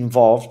been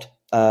involved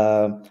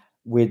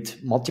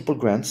with multiple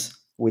grants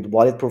with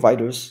wallet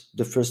providers.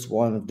 The first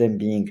one of them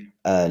being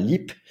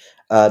Leap,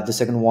 the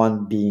second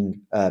one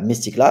being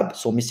Mystic Lab.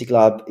 So Mystic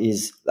Lab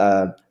is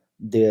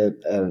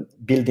the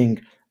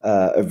building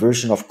a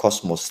version of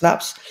Cosmos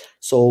Snaps.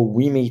 So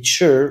we made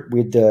sure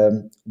with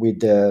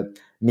the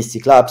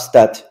Mystic Labs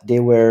that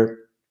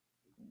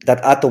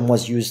Atom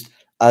was used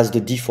as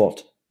the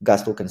default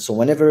gas token. So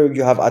whenever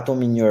you have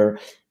Atom in your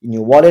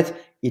wallet,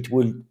 it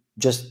will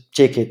just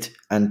take it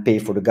and pay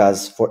for the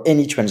gas for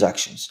any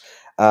transactions.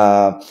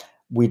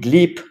 With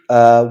Leap,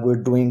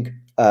 we're doing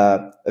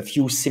a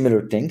few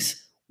similar things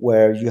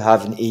where you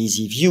have an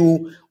AEZ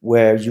view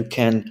where you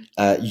can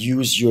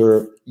use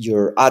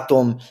your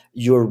Atom,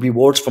 your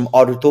rewards from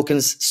other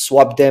tokens,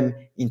 swap them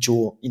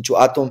into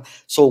Atom.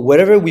 So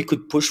wherever we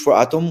could push for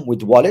Atom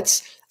with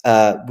wallets,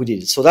 we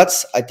did it. So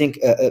that's, I think,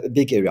 a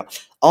big area.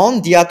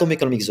 On the Atom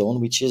Economic Zone,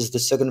 which is the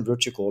second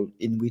vertical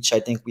in which I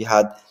think we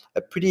had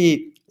a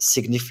pretty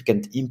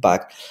significant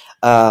impact.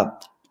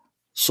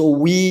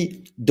 So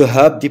the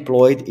hub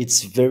deployed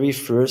its very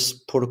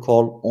first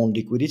protocol on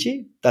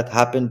liquidity. That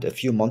happened a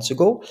few months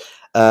ago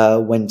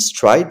when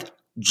Stride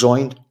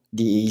joined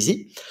the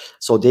AEZ.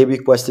 So they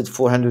requested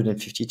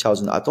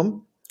 450,000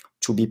 Atom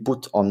to be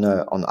put on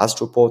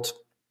Astroport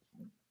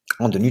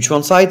on the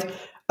Neutron side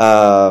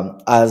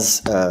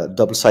as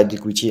double side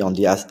liquidity on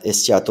the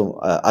ST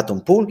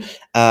Atom pool.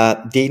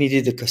 They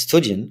needed a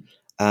custodian,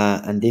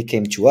 and they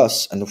came to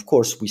us, and of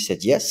course we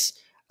said yes.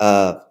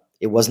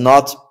 It was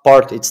not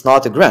it's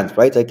not a grant,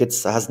 right? Like it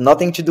has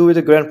nothing to do with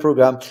the grant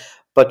program,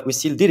 but we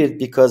still did it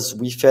because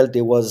we felt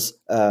there was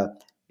a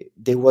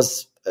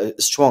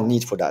strong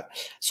need for that.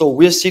 So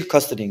we're still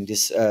custodying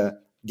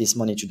this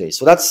money today.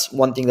 So that's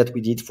one thing that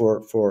we did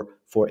for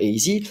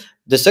AEZ.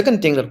 The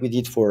second thing that we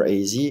did for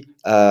AEZ,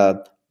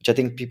 which I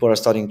think people are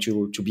starting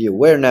to be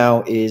aware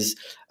now, is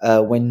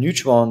when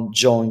Neutron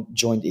joined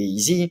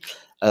AEZ,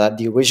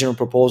 the original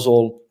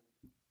proposal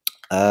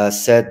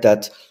said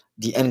that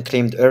the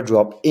unclaimed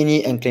airdrop,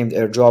 any unclaimed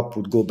airdrop,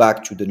 would go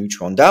back to the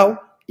Neutron DAO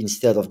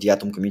instead of the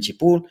Atom community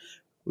pool.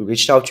 We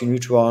reached out to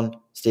Neutron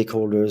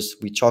stakeholders.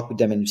 We talked with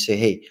them and we say,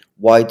 hey,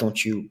 why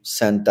don't you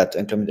send that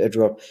unclaimed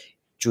airdrop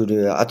to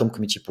the Atom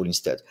community pool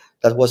instead?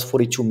 That was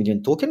 42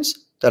 million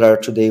tokens that are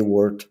today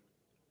worth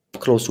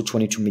close to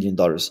 $22 million.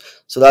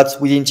 So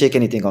we didn't take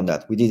anything on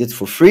that. We did it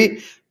for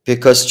free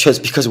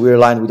because we're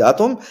aligned with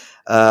Atom.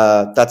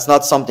 That's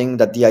not something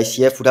that the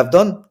ICF would have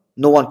done.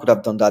 No one could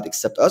have done that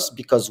except us,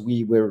 because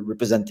we were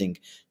representing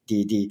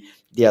the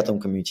Atom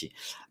community.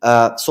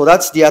 So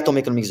that's the Atom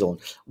Economic Zone.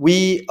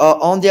 We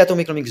on the Atom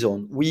Economic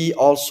Zone, we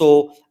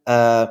also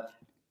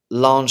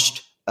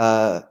launched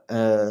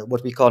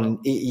what we call an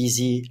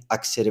AEZ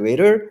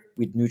accelerator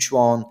with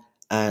Neutron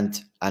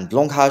and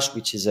Longhash,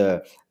 which is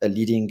a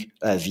leading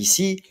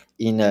VC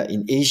in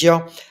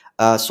Asia.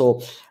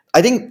 So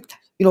I think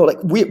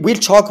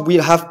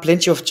we'll have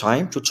plenty of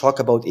time to talk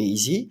about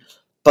AEZ.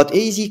 But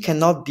AEZ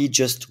cannot be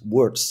just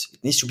words.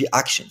 It needs to be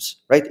actions,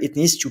 right? It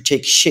needs to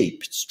take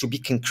shape, to be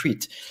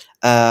concrete.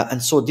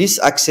 And so this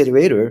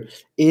accelerator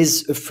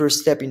is a first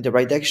step in the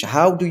right direction.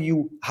 How do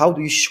you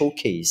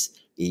showcase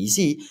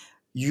AEZ?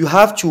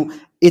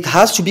 It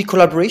has to be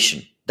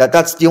collaboration.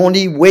 That's the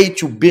only way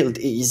to build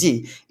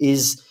AEZ,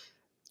 is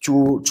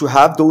to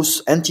have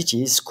those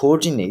entities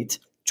coordinate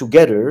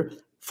together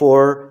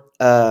for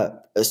a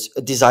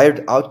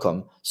desired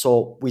outcome.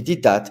 So we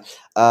did that.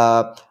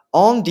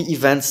 On the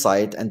event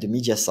side and the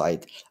media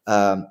side,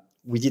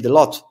 we did a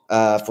lot.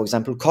 For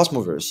example,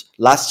 Cosmoverse.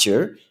 Last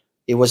year,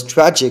 it was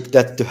tragic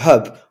that the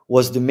hub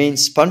was the main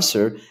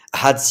sponsor,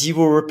 had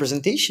zero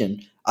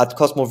representation at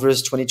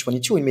Cosmoverse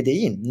 2022 in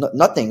Medellin.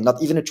 Nothing, not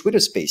even a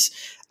Twitter space.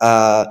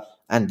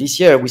 And this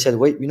year we said,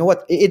 wait, you know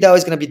what? AADAO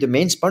is going to be the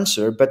main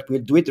sponsor, but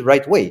we'll do it the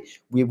right way.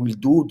 We will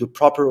do the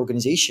proper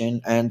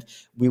organization, and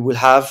we will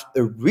have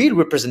a real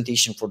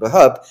representation for the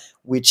hub,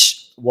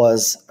 which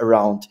was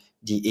around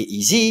the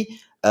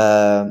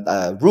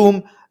AEZ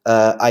room.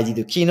 I did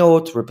a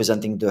keynote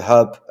representing the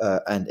hub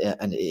and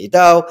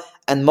AADAO,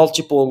 and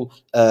multiple.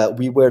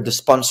 We were the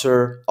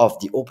sponsor of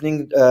the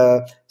opening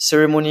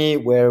ceremony,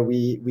 where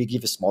we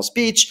give a small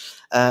speech,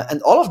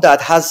 and all of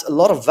that has a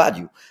lot of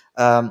value.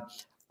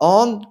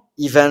 On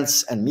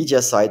events and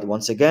media side,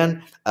 once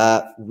again,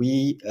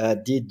 we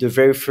did the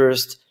very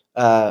first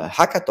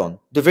hackathon,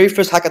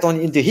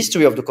 in the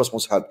history of the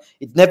Cosmos Hub.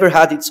 It never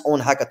had its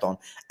own hackathon,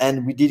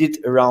 and we did it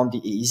around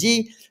the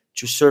AEZ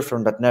to surf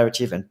on that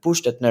narrative and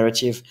push that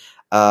narrative.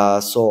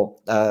 So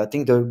I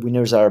think the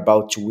winners are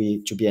about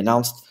to be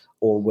announced,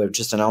 or were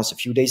just announced a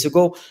few days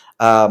ago.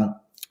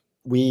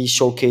 We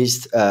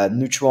showcased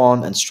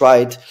Neutron and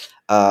Stride.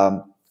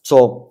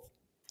 So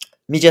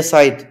media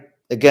side,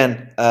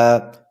 again,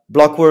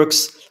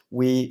 Blockworks,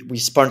 we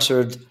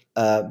sponsored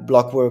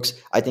Blockworks.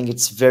 I think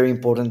it's very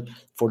important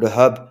for the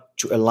hub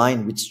to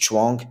align with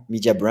strong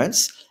media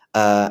brands,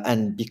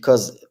 and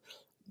because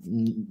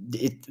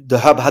the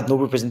hub had no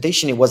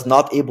representation, it was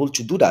not able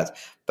to do that.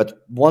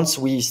 But once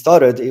we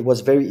started, it was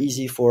very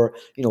easy for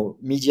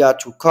media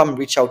to come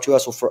reach out to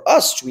us, or for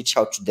us to reach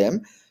out to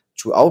them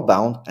to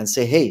outbound and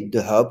say, hey,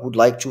 the hub would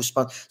like to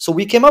sponsor. So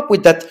we came up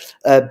with that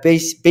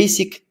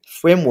basic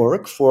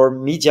framework for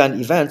media and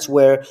events,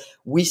 where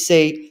we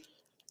say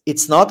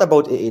it's not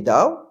about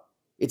AADAO,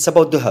 it's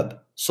about the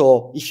hub.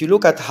 So if you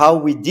look at how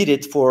we did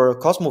it for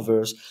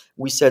Cosmoverse,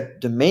 we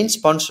said the main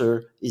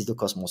sponsor is the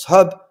Cosmos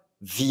Hub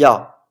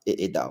via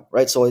AADAO,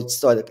 right? So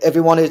it's like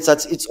everyone is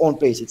at its own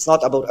place. It's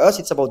not about us,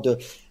 it's about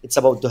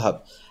the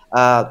hub.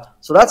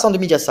 So that's on the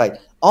media side.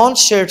 On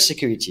shared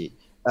security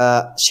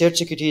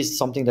is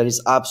something that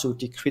is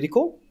absolutely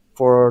critical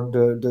for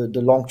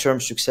the long-term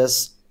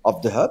success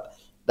of the hub.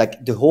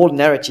 Like the whole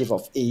narrative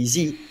of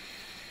AEZ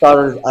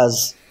started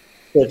as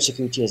shared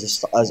security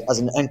as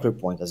an anchor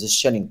point, as a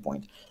Schelling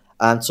point.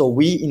 And so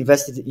we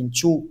invested in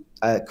two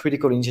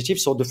critical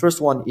initiatives. So the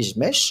first one is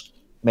mesh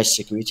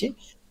security.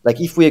 Like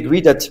if we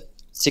agree that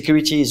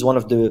security is one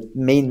of the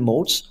main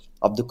modes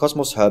of the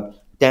Cosmos Hub,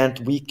 then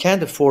we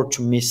can't afford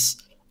to miss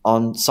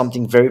on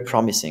something very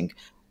promising,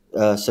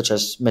 such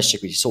as mesh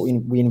security. So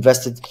we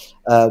invested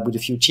with a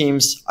few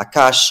teams.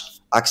 Akash,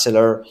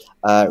 Acceler,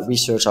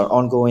 research are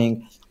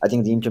ongoing. I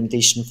think the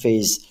implementation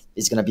phase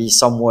is going to be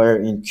somewhere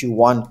in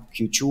Q1,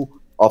 Q2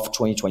 of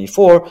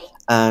 2024.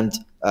 And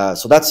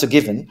so that's a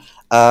given.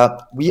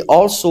 We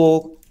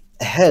also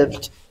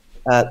helped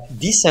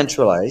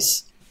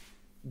decentralize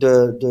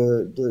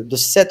the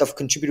set of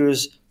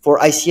contributors for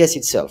ICS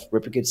itself,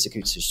 replicated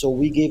security. So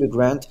we gave a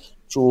grant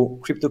to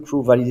Crypto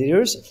Crew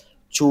validators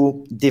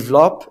to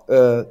develop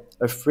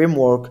a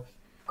framework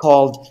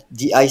called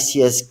the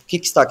ICS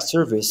Kickstack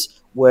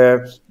service,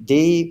 where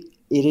it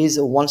is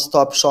a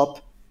one-stop shop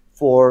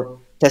for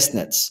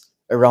testnets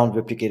around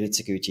replicated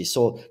security.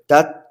 So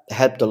that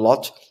helped a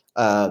lot.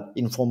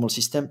 Informal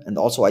system and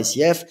also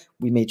ICF.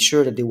 We made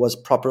sure that there was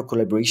proper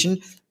collaboration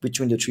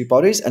between the three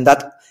parties, and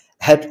that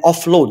helped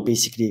offload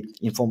basically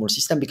informal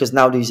system, because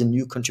now there is a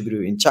new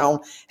contributor in town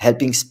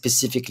helping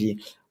specifically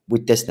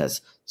with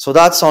testnets. So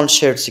that's on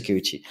shared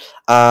security.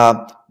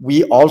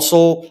 We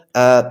also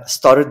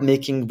started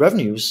making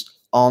revenues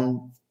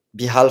on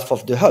behalf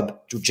of the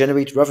hub to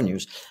generate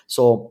revenues.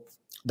 So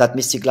that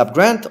Mystic Lab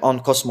grant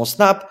on Cosmos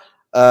Snap,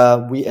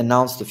 we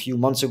announced a few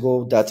months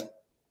ago that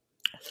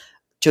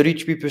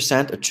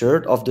 33%, a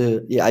third of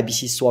the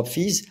IBC swap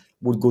fees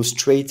would go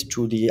straight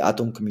to the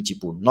Atom community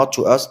pool, not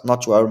to us,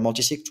 not to our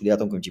multisig, to the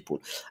Atom community pool.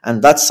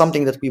 And that's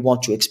something that we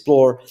want to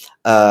explore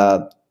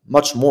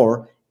much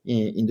more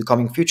in the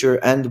coming future.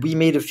 And we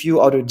made a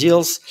few other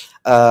deals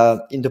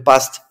in the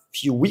past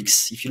few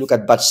weeks. If you look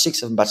at batch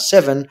 6 and batch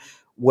 7,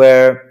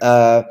 where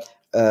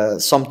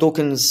some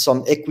tokens,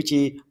 some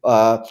equity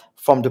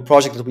from the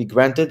project that we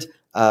granted,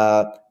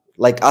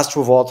 like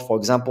Astrovault, for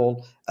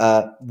example,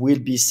 will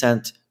be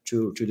sent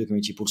to the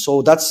community pool.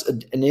 So that's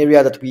an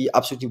area that we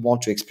absolutely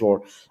want to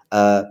explore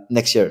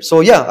next year.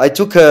 So yeah, I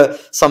took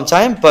some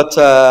time, but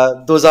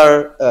those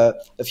are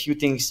a few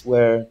things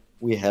where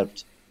we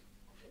helped.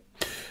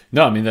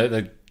 No, I mean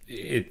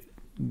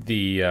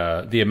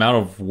the amount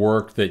of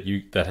work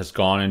that has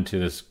gone into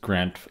this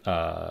grant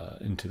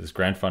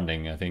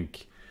funding, I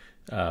think,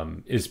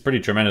 is pretty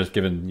tremendous.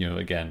 Given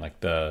again,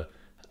 like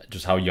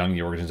just how young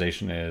the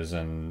organization is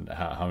and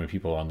how many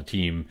people are on the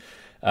team.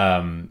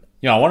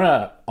 I want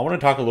to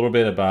talk a little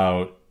bit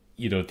about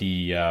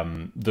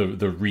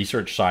the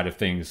research side of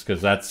things,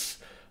 because that's,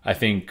 I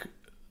think,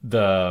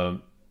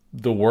 the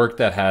work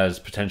that has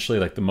potentially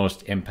like the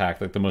most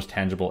impact, like the most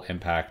tangible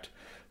impact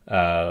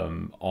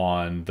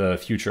on the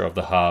future of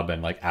the hub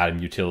and like Atom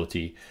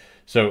utility.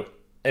 So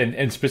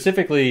and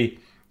specifically,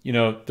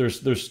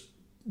 there's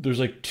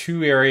like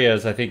two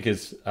areas I think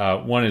is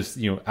one is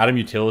Atom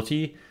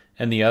utility,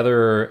 and the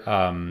other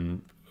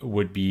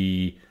would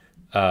be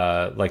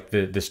like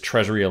this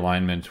treasury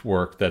alignment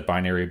work that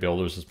Binary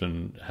Builders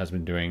has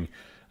been doing.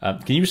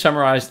 Can you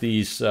summarize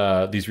these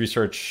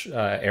research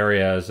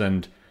areas,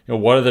 and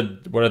what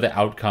are the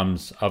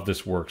outcomes of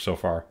this work so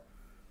far?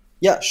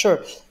 Yeah,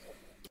 sure.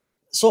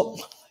 So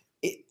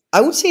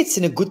I would say it's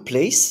in a good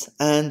place,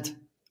 and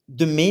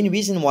the main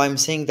reason why I'm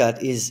saying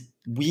that is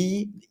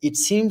it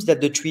seems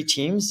that the three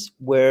teams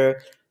were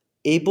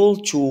able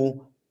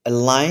to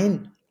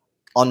align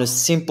on a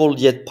simple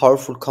yet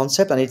powerful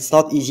concept, and it's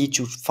not easy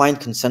to find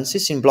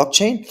consensus in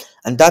blockchain.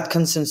 And that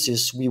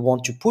consensus we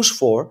want to push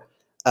for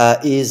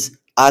is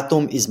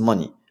atom is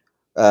money.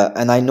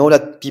 And I know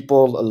that a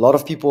lot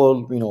of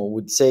people,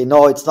 would say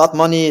no, it's not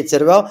money,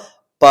 etc.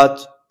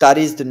 But that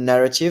is the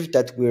narrative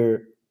that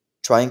we're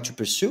trying to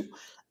pursue,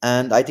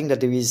 and I think that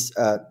there is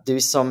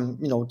some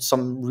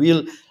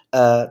real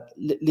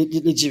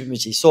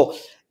legitimacy. So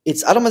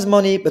it's atom as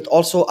money, but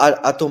also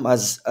atom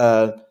as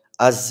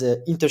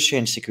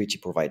interchange security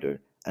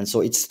provider. And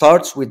so it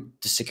starts with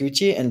the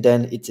security, and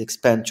then it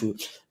expands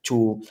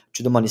to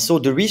the money. So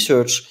the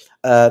research,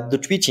 the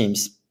three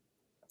teams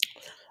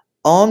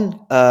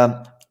on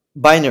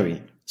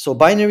binary. So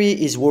binary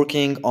is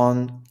working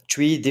on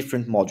three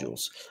different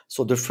modules.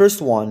 So the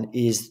first one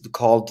is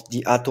called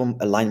the Atom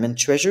Alignment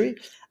Treasury,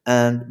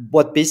 and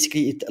what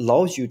basically it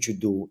allows you to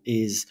do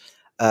is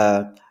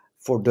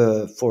for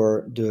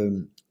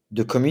the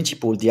community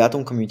pool, the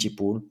Atom community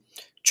pool,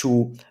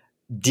 to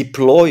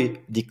deploy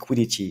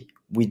liquidity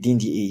within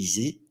the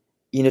AEZ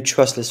in a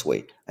trustless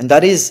way, and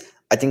that is,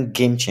 I think,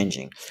 game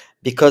changing,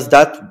 because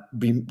that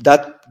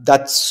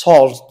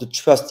solves the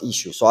trust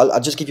issue. So I'll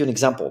just give you an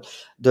example.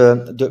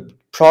 The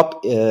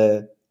prop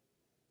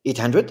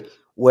 800,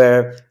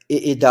 where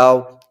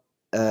AADAO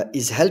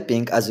is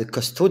helping as a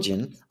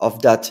custodian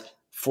of that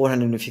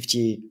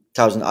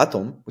 450,000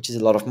 atom, which is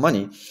a lot of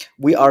money.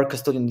 We are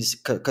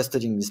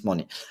custodying this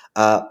money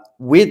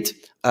with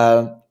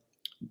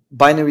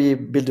binary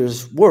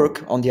builders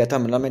work on the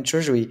Atom Alignment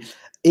Treasury.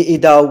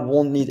 AADAO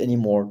won't need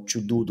anymore to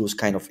do those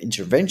kind of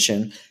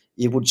intervention.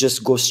 It would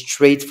just go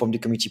straight from the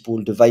community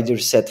pool, the validator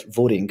set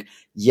voting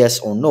yes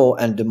or no,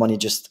 and the money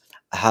just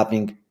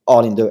happening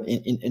all in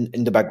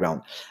the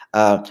background.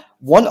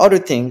 One other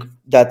thing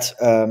that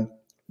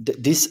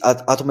this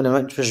Atom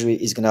Alignment Treasury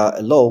is gonna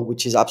allow,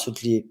 which is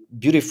absolutely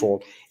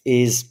beautiful,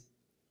 is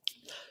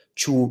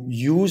to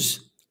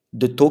use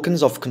the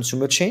tokens of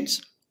consumer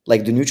chains,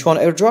 like the Neutron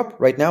airdrop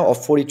right now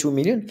of 42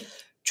 million,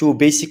 to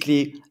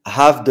basically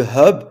have the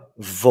hub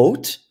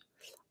vote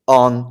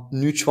on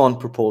Neutron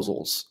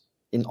proposals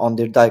on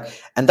their DAO.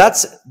 And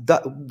that's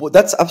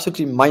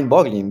absolutely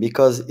mind-boggling,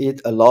 because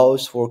it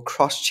allows for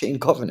cross-chain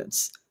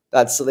governance.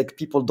 That's like,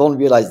 people don't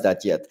realize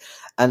that yet.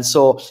 And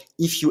so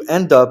if you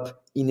end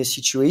up in a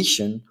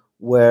situation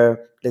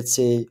where, let's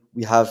say,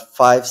 we have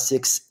 5,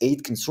 6,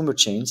 8 consumer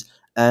chains,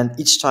 and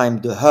each time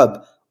the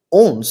hub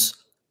owns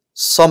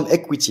some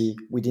equity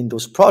within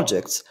those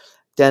projects,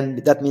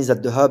 then that means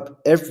that the hub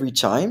every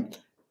time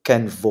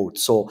can vote.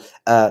 So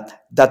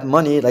that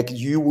money,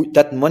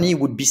 that money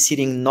would be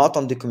sitting not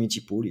on the community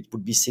pool; it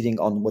would be sitting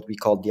on what we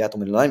call the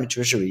Atom Alignment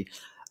Treasury,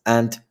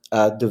 and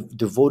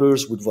the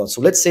voters would vote.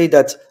 So let's say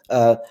that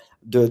the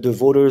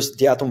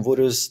Atom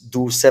voters do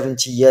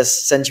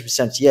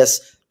 70%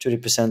 yes,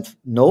 30%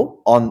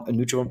 no on a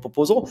Neutron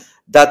proposal.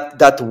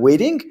 That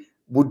weighting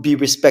would be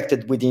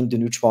respected within the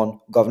Neutron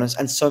governance,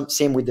 and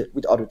same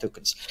with other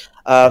tokens.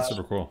 That's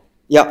super cool.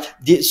 Yeah.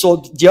 So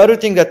the other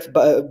thing that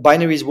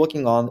Binary is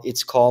working on,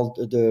 it's called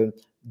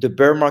the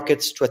bear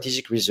market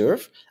strategic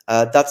reserve.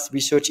 That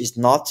research is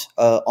not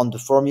on the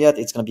forum yet.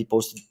 It's going to be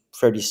posted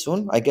fairly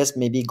soon, I guess,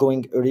 maybe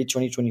going early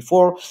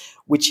 2024,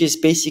 which is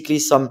basically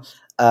some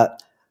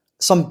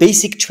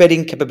basic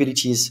trading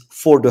capabilities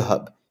for the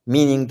hub,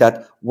 meaning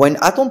that when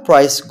atom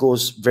price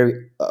goes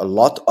a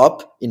lot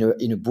up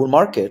in a bull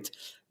market,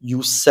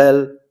 you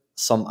sell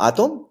some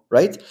atom,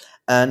 right?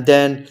 And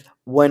then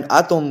when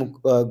atom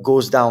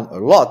goes down a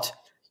lot,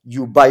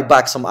 you buy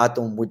back some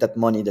atom with that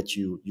money that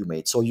you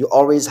made. So you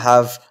always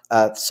have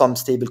some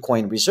stable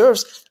coin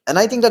reserves. And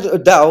I think that a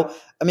DAO,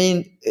 I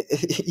mean,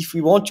 if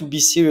we want to be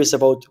serious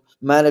about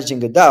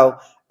managing a DAO,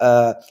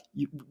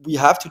 we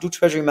have to do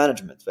treasury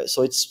management, right?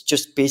 So it's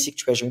just basic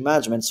treasury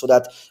management, so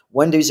that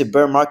when there is a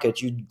bear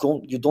market, you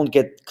don't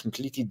get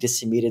completely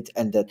decimated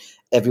and that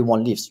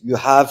everyone leaves. You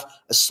have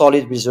a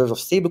solid reserve of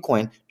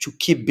stablecoin to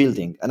keep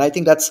building, and I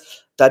think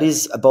that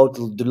is about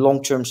the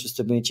long-term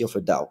sustainability of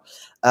a DAO.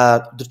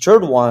 The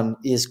third one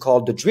is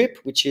called the DRIP,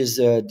 which is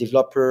a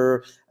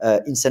developer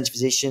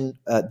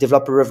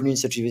developer revenue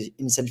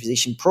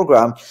incentivization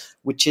program,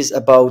 which is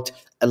about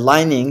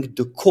aligning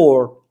the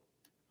core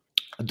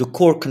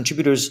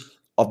contributors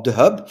of the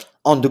hub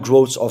on the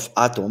growth of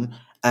Atom,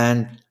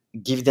 and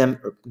give them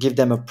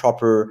a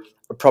proper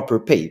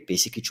pay,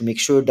 basically, to make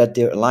sure that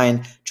they're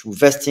aligned to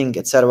vesting,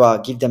 etc.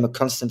 Give them a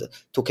constant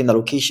token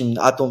allocation in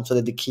Atom so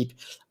that they keep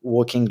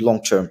working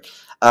long term.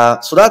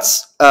 So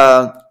that's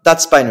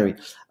Binary.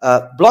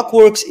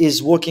 Blockworks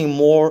is working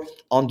more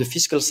on the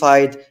fiscal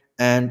side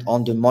and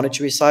on the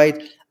monetary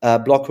side.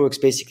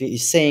 Blockworks basically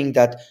is saying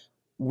that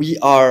we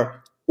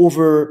are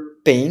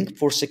overpaying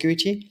for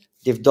security.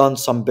 They've done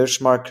some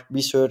benchmark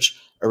research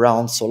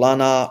around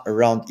Solana,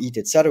 around ETH,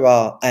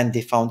 etc., and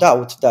they found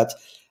out that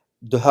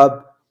the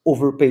hub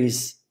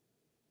overpays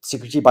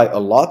security by a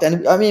lot,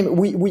 and I mean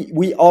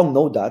we all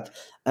know that.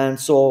 And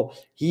so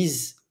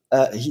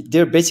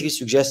they're basically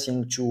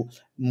suggesting to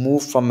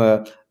move from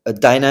a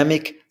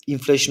dynamic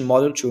inflation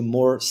model to a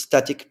more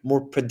static,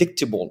 more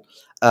predictable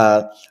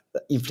uh,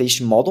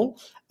 inflation model.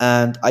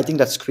 And I think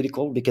that's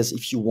critical, because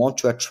if you want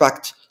to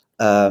attract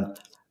uh,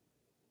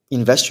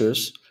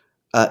 investors,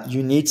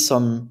 you need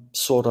some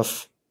sort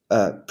of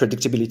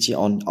predictability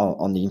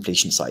on the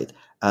inflation side,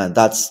 and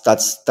that's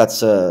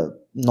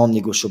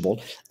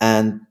non-negotiable.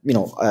 And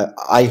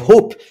I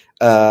hope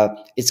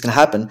it's going to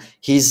happen.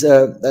 His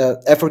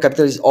Effort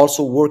Capital is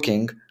also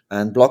working,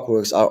 and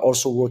Blockworks are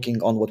also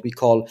working on what we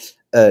call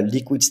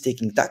liquid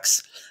staking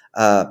tax.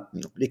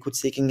 Liquid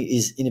staking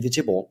is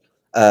inevitable.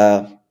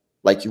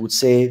 Like you would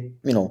say,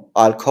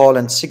 alcohol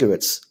and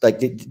cigarettes.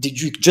 Like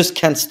you just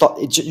can't stop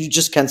it. You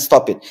just can't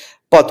stop it.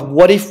 But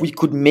what if we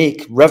could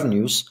make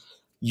revenues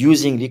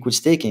using liquid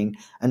staking,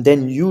 and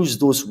then use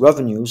those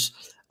revenues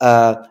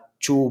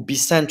to be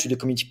sent to the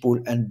community pool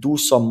and do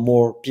some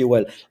more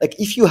POL? Like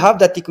if you have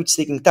that liquid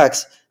staking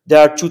tax, there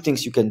are two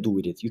things you can do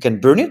with it. You can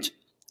burn it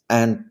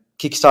and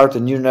kickstart a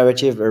new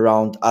narrative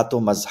around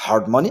Atom as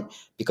hard money,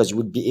 because you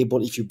would be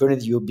able, if you burn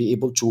it, you'll be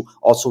able to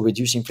also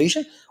reduce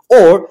inflation.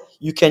 Or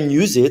you can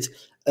use it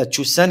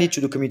to send it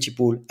to the community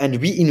pool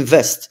and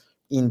reinvest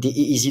in the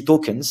AEZ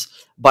tokens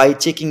by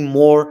taking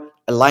more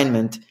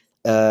alignment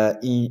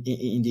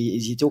in the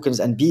AEZ tokens,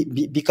 and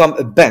become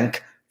a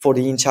bank for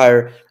the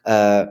entire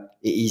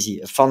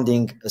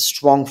AEZ, a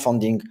strong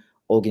funding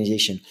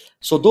organization.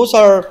 So those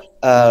are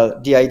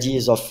the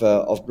ideas of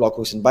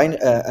Blockworks and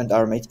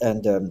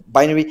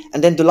Binary.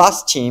 And then the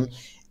last team,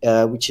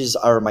 which is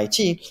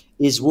RMIT,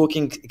 is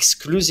working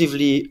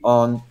exclusively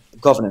on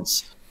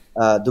governance,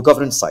 the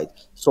governance side.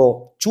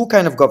 So two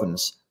kind of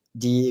governance: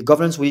 the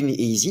governance within the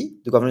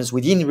AEZ, the governance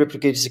within the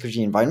replicated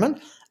security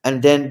environment,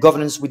 and then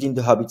governance within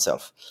the hub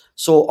itself.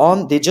 So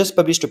they just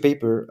published a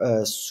paper,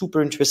 a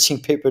super interesting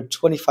paper,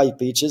 25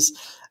 pages,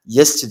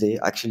 yesterday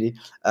actually.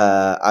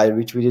 I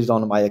retweeted it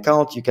on my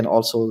account. You can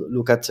also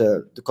look at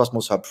the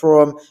Cosmos Hub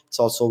forum. It's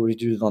also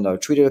retweeted on our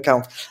Twitter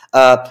account.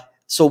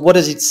 So what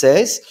does it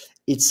say?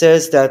 It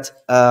says that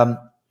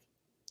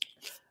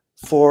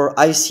for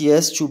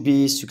ICS to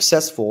be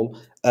successful,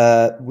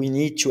 we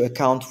need to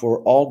account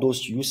for all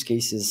those use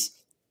cases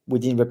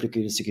within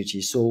replicated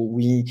security. So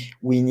we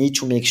need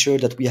to make sure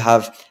that we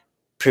have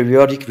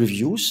periodic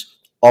reviews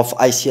of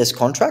ICS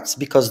contracts,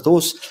 because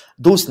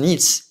those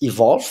needs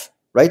evolve,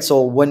 right?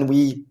 So when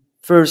we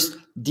first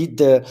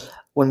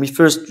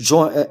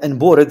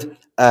onboarded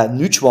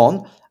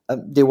Neutron,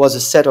 there was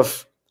a set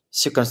of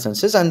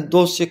circumstances, and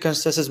those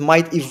circumstances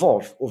might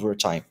evolve over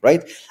time,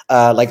 right?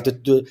 Like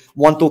the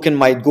one token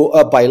might go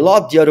up by a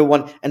lot, the other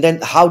one, and then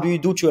how do you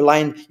do to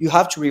align? You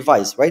have to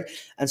revise, right?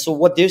 And so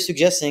what they're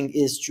suggesting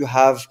is to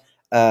have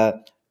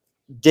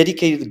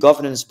dedicated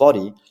governance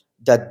body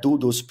that do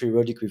those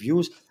periodic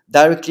reviews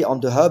directly on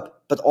the hub,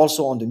 but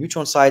also on the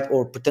Neutron side,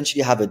 or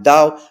potentially have a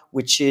DAO,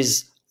 which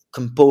is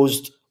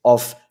composed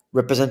of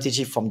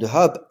representative from the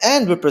hub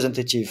and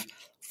representative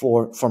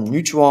from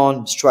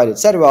Neutron, Stride,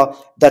 etc.,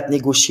 that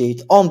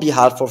negotiate on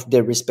behalf of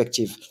their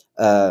respective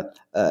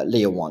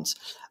layer ones.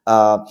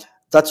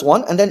 That's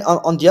one. And then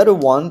on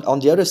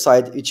the other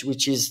side,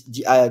 which is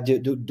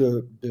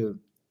the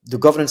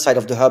governance side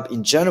of the hub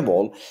in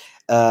general,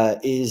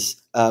 is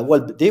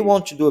they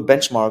want to do a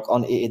benchmark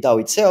on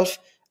AADAO itself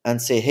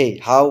and say, hey,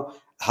 how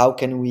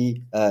can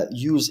we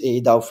use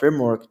AADAO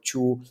framework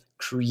to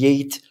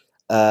create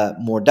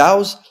more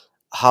DAOs?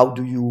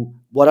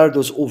 What are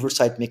those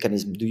oversight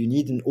mechanisms? Do you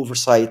need an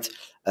oversight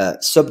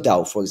sub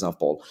DAO, for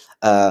example?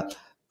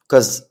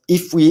 Because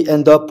if we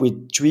end up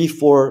with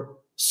 3-4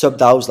 sub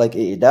DAOs like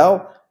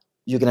AADAO,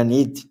 you're gonna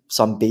need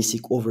some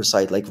basic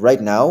oversight. Like right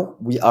now,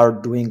 we are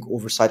doing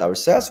oversight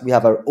ourselves. We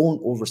have our own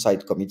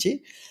oversight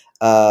committee,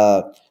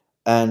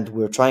 and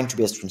we're trying to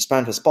be as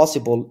transparent as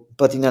possible.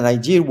 But in an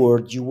ideal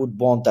world, you would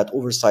want that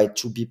oversight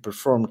to be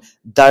performed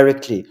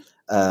directly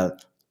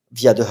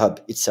via the hub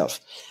itself.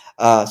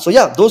 So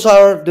yeah, those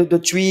are the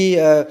three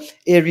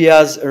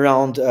areas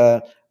around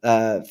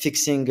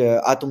fixing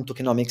Atom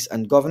tokenomics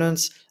and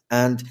governance.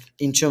 And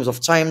in terms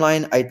of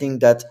timeline, I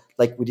think that,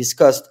 like we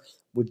discussed,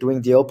 we're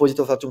doing the opposite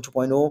of Atom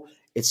 2.0.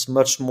 It's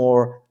much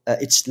more,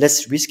 it's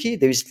less risky.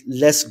 There is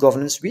less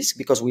governance risk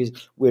because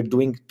we're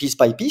doing piece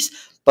by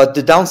piece. But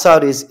the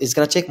downside is it's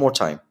going to take more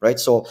time, right?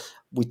 So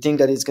we think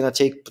that it's going to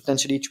take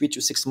potentially 3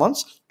 to 6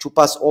 months to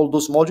pass all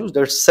those modules.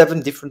 There are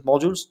 7 different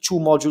modules, 2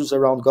 modules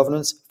around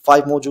governance,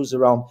 5 modules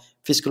around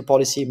fiscal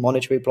policy,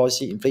 monetary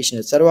policy, inflation,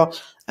 etc.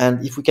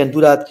 And if we can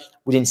do that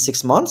within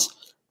 6 months,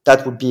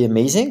 that would be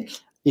amazing.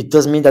 It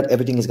doesn't mean that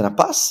everything is going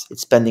to pass.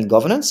 It's pending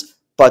governance.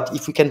 But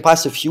if we can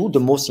pass a few,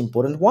 the most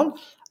important one,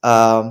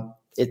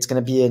 it's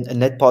going to be a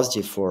net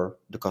positive for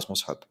the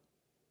Cosmos Hub.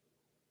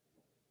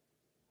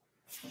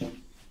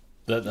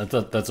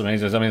 That's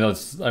amazing.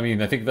 I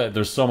mean, I think that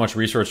there's so much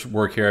research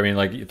work here. I mean,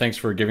 like, thanks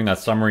for giving that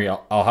summary.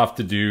 I'll have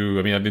to do.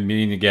 I mean, I've been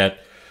meaning to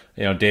get,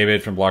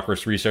 David from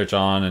Blockworks Research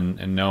on,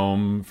 and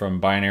Noam from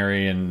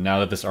Binary, and now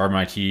that this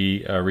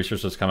RMIT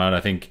research has come out,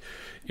 I think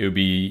it would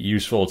be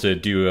useful to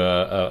do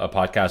a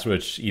podcast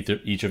with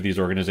each of these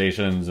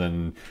organizations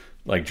and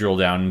like drill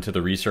down into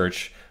the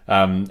research.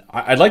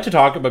 I'd like to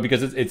talk about,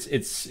 because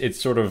it's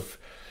sort of,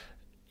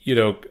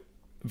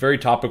 very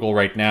topical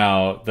right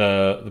now,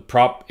 the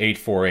Prop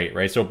 848,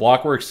 right? So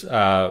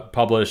Blockworks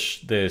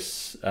published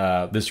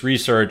this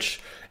research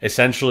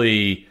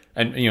essentially,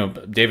 and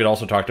David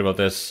also talked about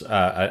this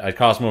at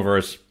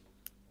Cosmoverse,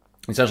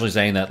 essentially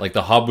saying that like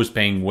the hub was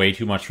paying way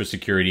too much for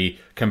security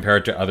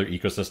compared to other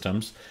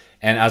ecosystems,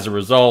 and as a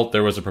result,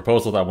 there was a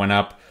proposal that went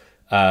up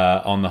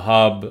on the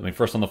hub. I mean,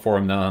 first on the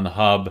forum, then on the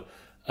hub,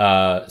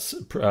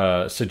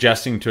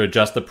 suggesting to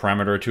adjust the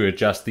parameter to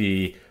adjust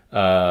the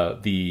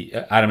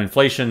ATOM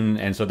inflation,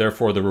 and so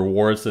therefore the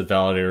rewards that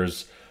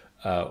validators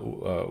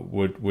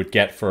would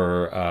get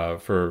for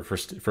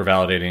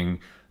validating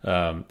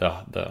on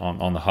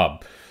the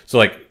hub. So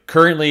like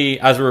currently,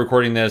 as we're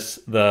recording this,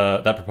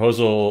 that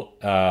proposal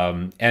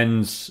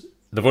ends.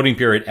 The voting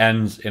period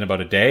ends in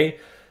about a day.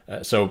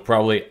 So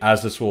probably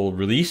as this will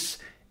release,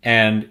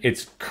 and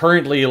it's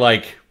currently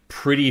like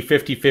pretty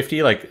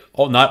 50-50. Like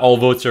not all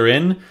votes are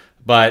in,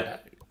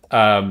 but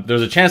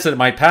there's a chance that it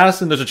might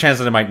pass, and there's a chance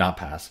that it might not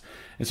pass.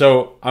 And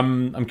so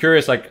I'm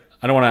curious. Like,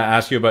 I don't want to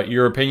ask you about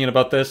your opinion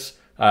about this.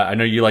 I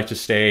know you like to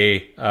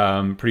stay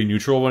pretty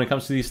neutral when it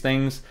comes to these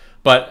things,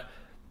 but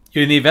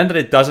in the event that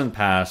it doesn't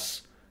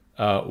pass,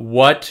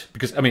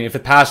 because I mean, if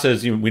it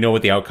passes, we know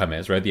what the outcome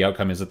is, right? The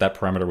outcome is that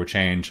parameter would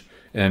change,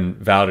 and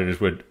validators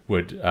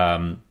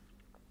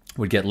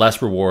would get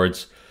less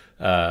rewards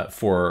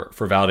for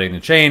validating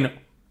the chain.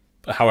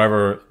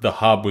 However, the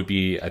hub would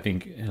be, I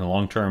think, in the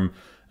long term,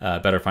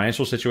 better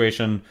financial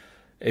situation.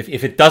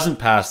 If it doesn't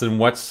pass, then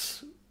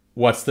what's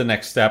the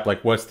next step?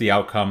 Like, what's the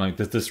outcome? Like,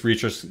 does this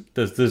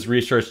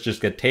research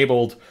just get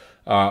tabled?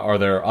 Are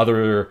there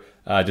other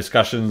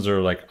discussions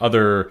or like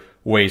other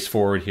ways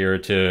forward here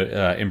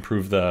to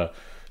improve the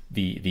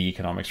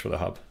economics for the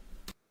hub?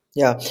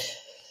 Yeah.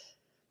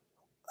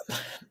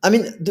 I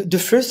mean, the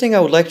first thing I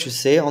would like to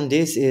say on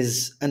this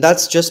is, and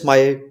that's just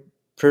my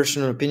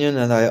personal opinion,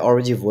 and I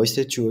already voiced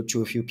it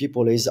to a few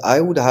people, is I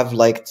would have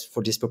liked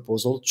for this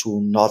proposal to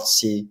not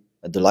see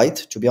the light,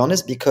 to be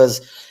honest,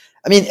 because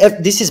I mean,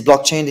 if this is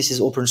blockchain, this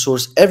is open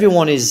source.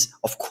 Everyone is,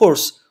 of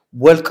course,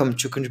 welcome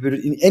to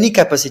contribute in any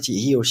capacity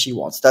he or she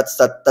wants. That's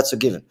a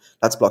given.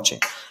 That's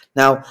blockchain.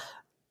 Now,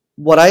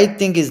 what I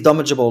think is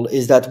damageable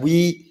is that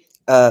we,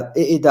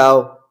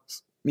 AADAO,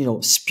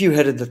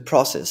 spearheaded the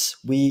process.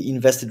 We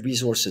invested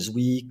resources,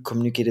 we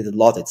communicated a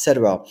lot,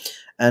 etc.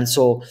 And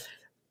so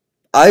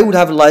I would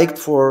have liked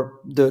for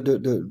the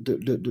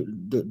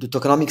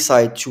tokenomic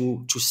side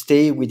to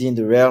stay within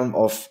the realm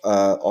of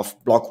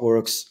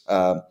Blockworks,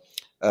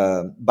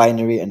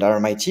 Binary, and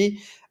RMIT,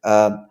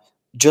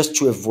 just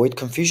to avoid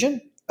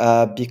confusion,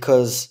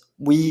 because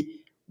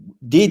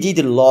they did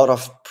a lot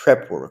of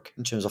prep work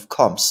in terms of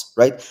comps,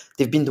 right?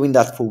 They've been doing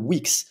that for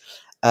weeks,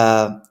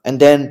 and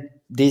then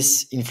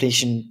this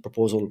inflation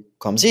proposal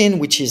comes in,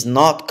 which is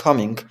not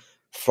coming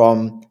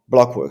from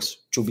Blockworks.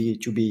 We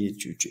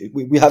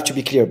have to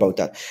be clear about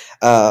that,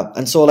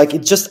 and so like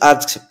it just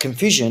adds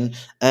confusion.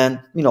 And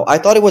I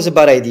thought it was a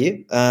bad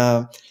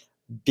idea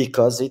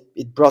because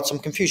it brought some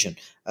confusion,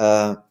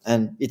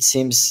 and it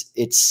seems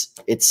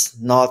it's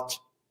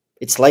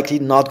likely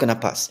not gonna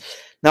pass.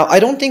 Now,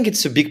 I don't think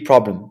it's a big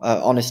problem,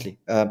 honestly,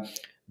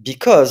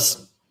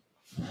 because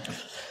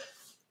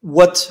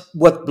what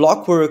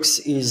Blockworks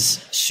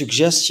is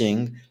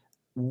suggesting,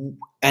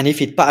 and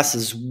if it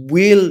passes,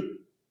 will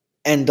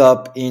end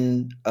up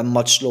in a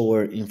much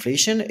lower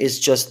inflation, is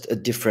just a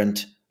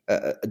different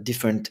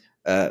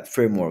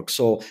framework.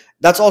 So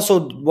that's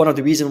also one of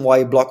the reasons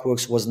why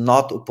Blockworks was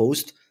not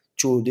opposed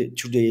to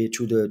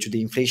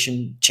the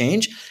inflation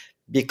change,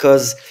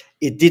 because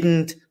it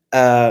didn't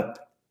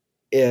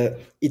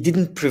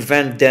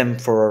prevent them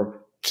for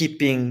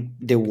keeping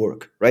their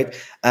work, right?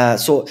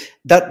 So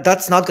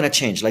that's not going to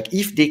change. Like,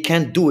 if they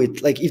can't do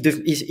it, like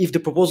if the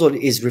proposal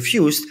is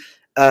refused,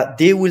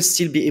 they will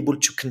still be able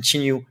to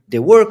continue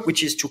their work,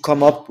 which is to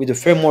come up with a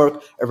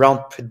framework around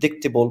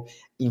predictable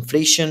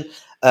inflation,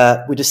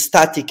 with a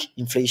static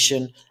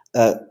inflation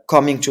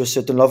coming to a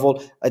certain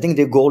level. I think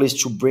the goal is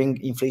to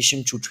bring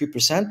inflation to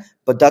 3%,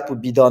 but that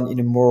would be done in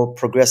a more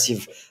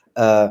progressive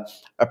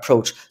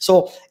approach.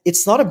 So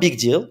it's not a big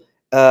deal.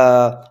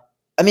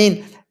 I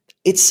mean,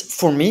 it's,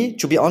 for me,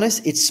 to be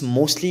honest, it's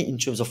mostly in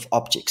terms of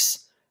optics.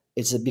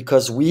 It's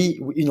because we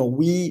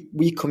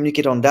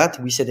communicate on that.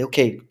 We said,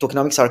 okay,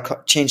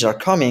 tokenomics changes are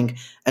coming,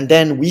 and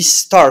then we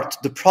start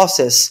the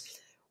process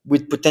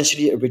with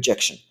potentially a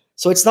rejection.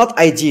 So it's not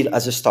ideal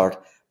as a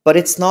start, but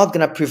it's not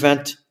going to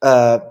prevent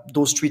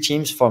those three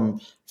teams from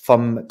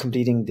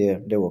completing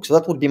their work. So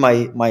that would be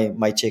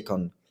my take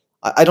on.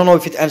 I don't know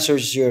if it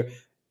answers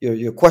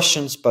your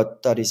questions,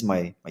 but that is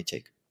my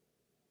take.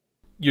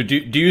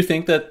 do you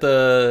think that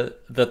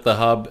the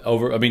hub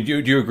over? I mean, do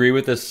you agree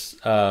with this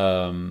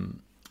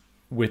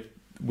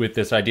with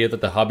this idea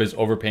that the hub is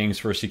overpaying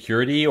for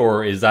security,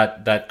 or is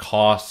that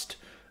cost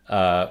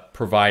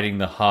providing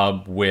the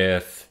hub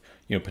with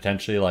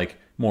potentially like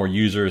more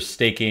users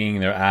staking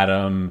their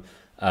Atom,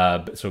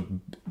 so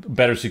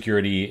better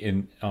security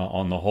in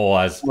on the whole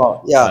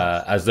Well,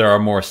 yeah, as there are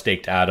more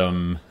staked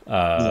Atom.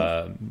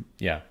 yeah.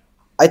 Yeah.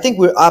 I think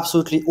we're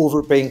absolutely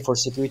overpaying for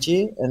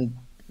security, and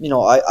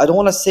I don't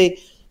want to say,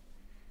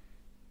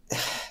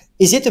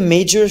 is it a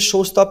major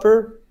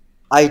showstopper?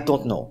 I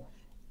don't know,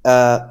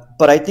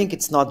 but I think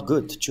it's not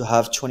good to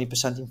have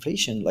 20%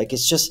 inflation.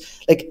 It's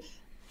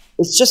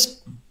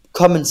just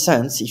common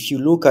sense. If you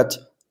look at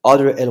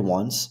other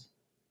L1s,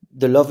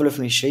 the level of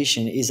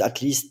inflation is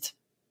at least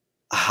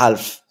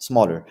half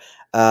smaller,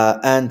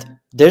 and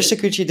their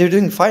security, they're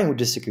doing fine with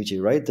the security,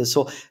 right?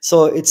 So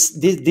it's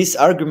this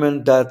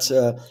argument that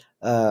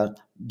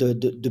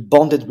the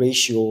bonded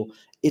ratio,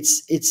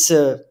 it's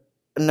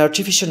an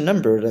artificial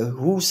number.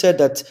 Who said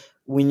that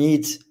we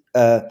need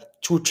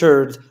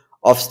 2/3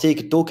 of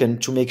stake token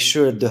to make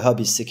sure the hub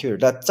is secure?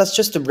 That's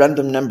just a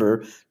random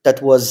number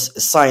that was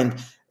assigned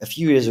a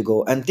few years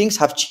ago, and things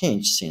have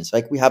changed since.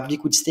 Like, we have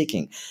liquid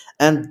staking,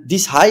 and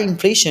this high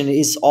inflation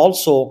is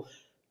also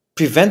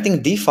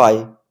preventing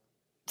DeFi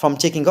from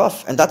taking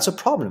off, and that's a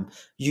problem.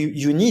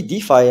 You need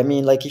DeFi. I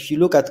mean, like, if you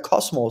look at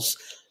Cosmos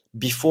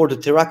before the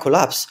Terra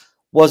collapse,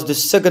 was the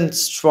second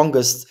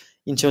strongest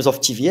in terms of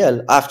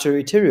TVL after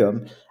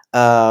Ethereum,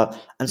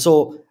 and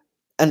so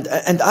and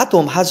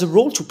Atom has a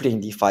role to play in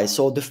DeFi.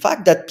 So the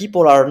fact that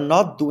people are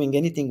not doing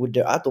anything with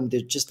their Atom,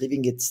 they're just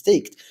leaving it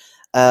staked,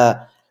 uh,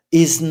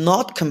 is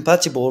not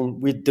compatible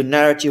with the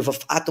narrative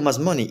of Atom as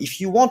money. If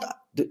you want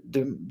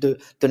the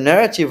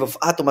narrative of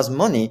Atom as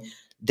money,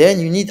 then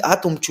you need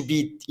Atom to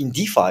be in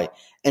DeFi.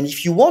 And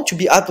if you want to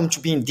be Atom to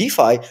be in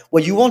DeFi,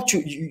 well,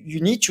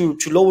 you need to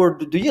lower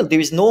the yield. There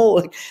is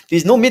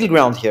no middle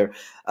ground here.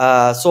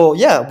 So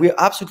yeah, we're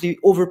absolutely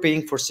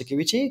overpaying for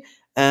security,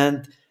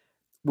 and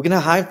we're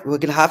gonna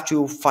have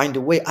to find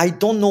a way. I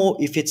don't know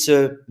if it's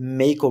a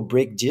make or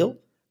break deal.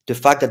 The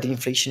fact that the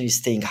inflation is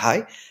staying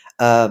high,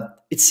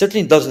 it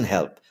certainly doesn't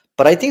help.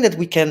 But I think that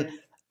we can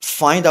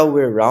find our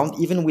way around,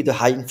 even with the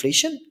high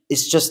inflation.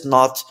 It's just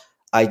not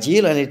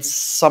ideal, and it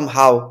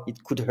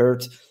could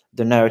hurt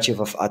the narrative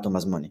of Atom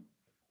as money.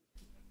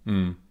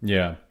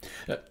 Yeah.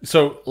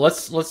 So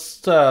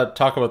let's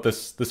talk about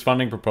this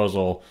funding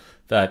proposal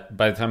that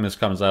by the time this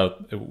comes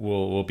out, it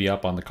will be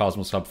up on the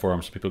Cosmos Hub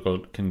forum, so people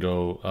can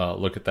go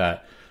look at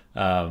that.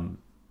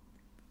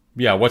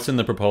 Yeah, what's in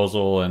the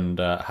proposal, and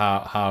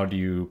how do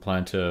you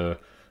plan to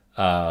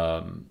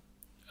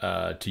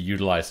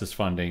utilize this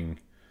funding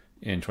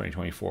in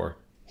 2024?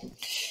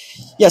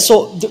 Yeah.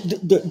 So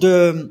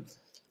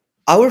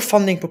our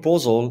funding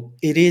proposal,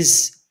 it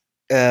is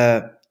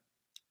uh,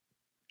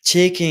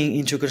 taking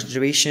into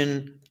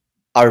consideration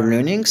our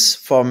learnings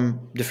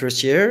from the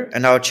first year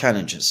and our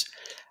challenges.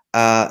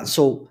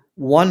 So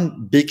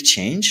one big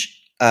change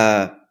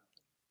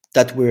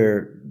that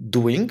we're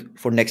doing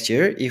for next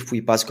year, if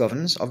we pass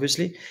governance,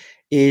 obviously,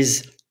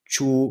 is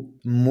to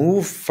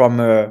move from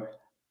a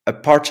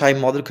part-time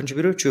model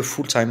contributor to a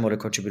full-time model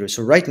contributor.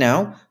 So right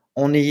now,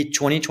 only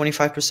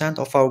 20-25%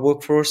 of our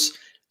workforce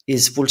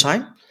is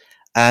full-time,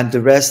 and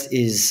the rest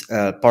is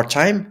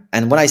part-time.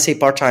 And when I say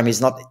part-time,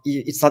 it's not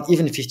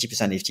even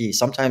 50% FTE.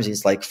 Sometimes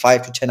it's like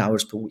 5 to 10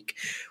 hours per week,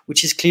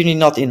 which is clearly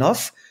not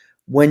enough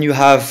when you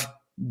have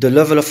the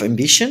level of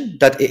ambition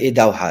that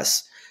AADAO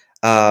has.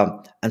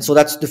 And so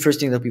that's the first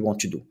thing that we want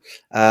to do.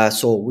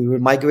 So we will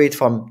migrate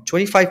from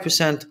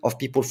 25% of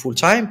people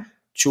full-time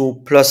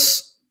to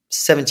plus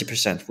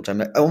 70% full-time.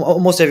 Like,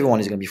 almost everyone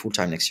is going to be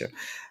full-time next year.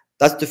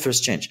 That's the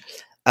first change.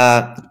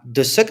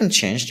 The second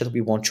change that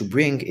we want to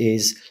bring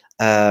is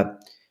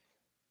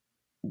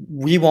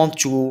we want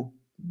to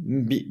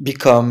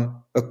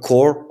become a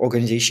core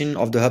organization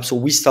of the hub. So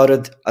we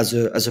started as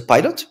a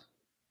pilot,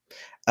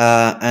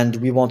 and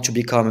we want to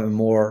become a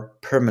more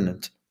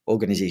permanent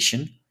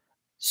organization,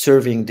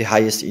 serving the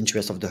highest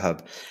interest of the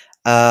hub.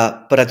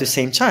 But at the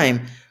same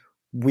time,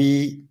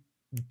 we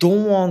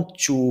don't want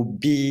to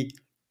be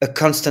a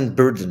constant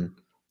burden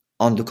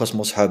on the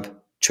Cosmos Hub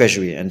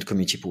treasury and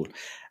community pool.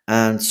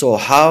 And so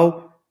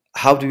how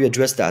do you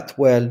address that?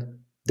 Well,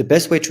 the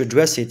best way to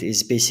address it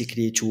is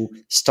basically to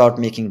start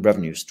making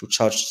revenues,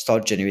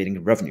 start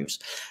generating revenues.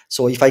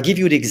 So if I give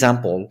you the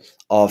example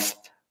of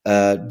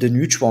the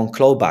Neutron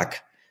clawback,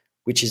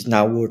 which is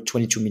now worth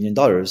 $22 million,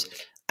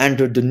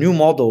 under the new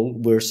model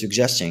we're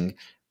suggesting,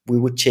 we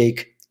would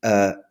take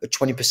a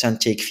 20%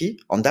 take fee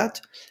on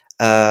that.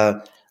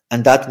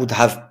 And that would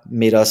have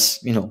made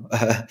us,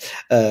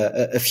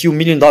 a few $1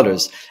 million.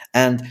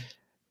 And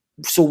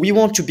so we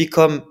want to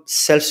become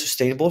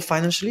self-sustainable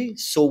financially.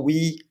 So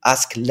we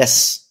ask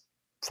less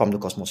from the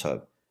Cosmos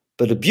Hub.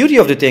 But the beauty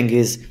of the thing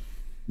is,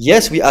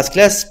 yes, we ask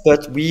less,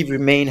 but we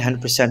remain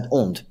 100%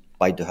 owned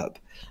by the hub.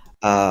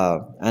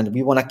 And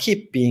we want to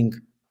keep being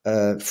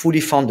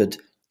fully funded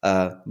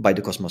by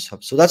the Cosmos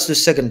Hub. So that's the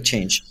second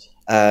change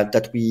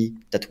that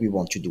we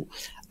want to do.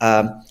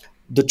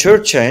 The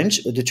third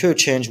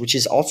change, which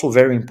is also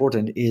very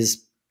important,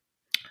 is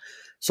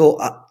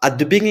so at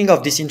the beginning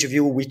of this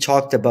interview, we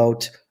talked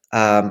about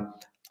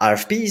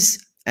RFPs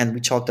and we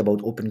talked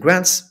about open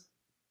grants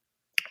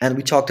and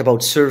we talked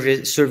about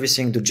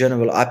servicing the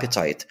general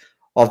appetite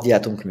of the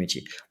Atom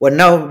community. Well,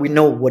 now we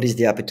know what is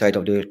the appetite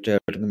of the Atom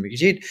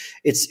community.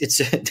 It's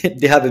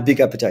they have a big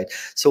appetite.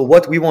 So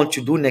what we want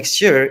to do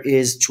next year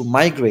is to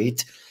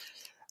migrate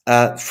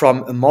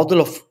from a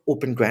model of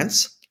open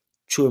grants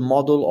to a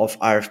model of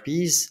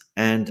RFPs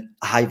and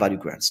high value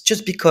grants,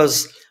 just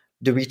because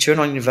the return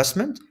on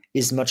investment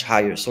is much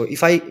higher. So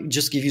if I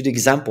just give you the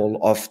example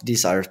of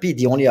this RFP,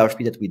 the only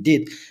RFP that we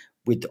did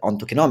on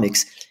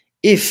tokenomics,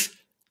 if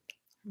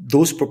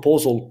those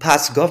proposals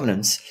pass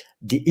governance,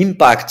 the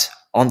impact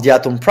on the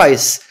Atom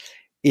price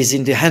is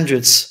in the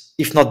hundreds,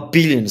 if not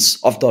billions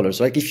of dollars.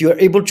 Like if you are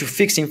able to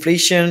fix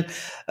inflation,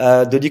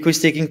 the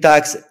decreased taking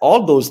tax,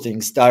 all those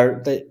things that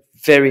are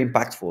very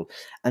impactful.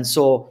 And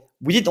so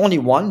we did only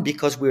one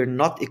because we're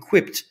not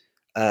equipped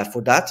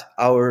for that.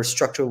 Our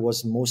structure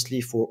was mostly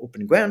for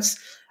open grants.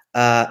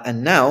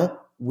 And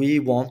now we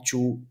want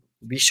to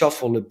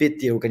reshuffle a bit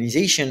the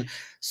organization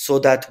so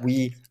that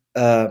we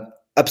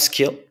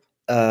upskill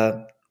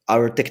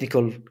our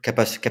technical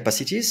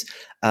capacities.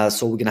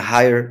 So we're going to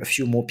hire a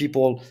few more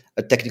people,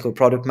 a technical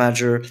product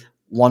manager,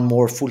 one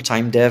more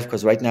full-time dev,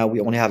 because right now we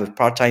only have a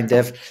part-time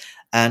dev,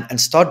 and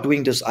start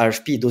doing those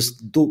RFP,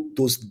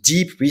 those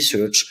deep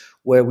research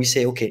where we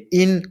say, okay,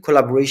 in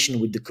collaboration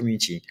with the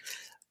community,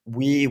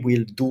 we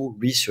will do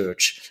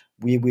research.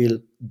 We will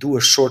do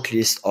a short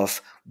list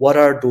of what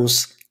are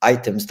those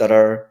items that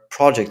are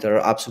projects that are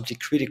absolutely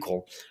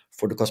critical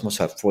for the Cosmos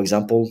Hub. For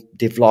example,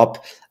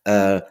 develop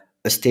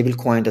a stable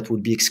coin that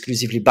would be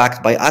exclusively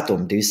backed by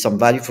Atom. There is some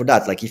value for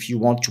that. Like if you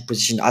want to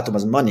position Atom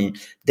as money,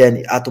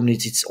 then Atom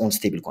needs its own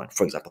stable coin,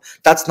 for example.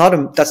 That's not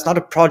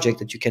a project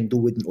that you can do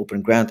with an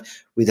open grant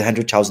with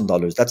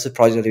 $100,000. That's a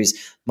project that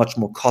is much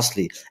more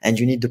costly, and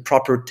you need the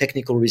proper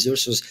technical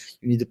resources.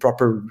 You need the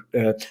proper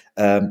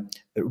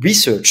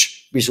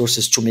research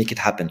resources to make it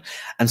happen.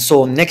 And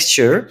so next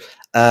year,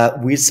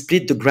 we'll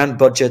split the grant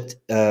budget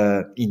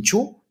in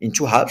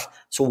two halves.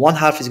 So one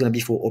half is going to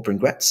be for open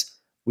grants,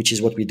 which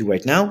is what we do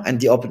right now, and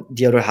the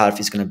other half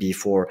is going to be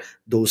for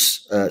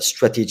those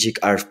strategic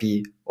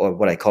RFP, or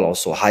what I call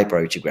also high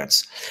priority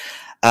grants.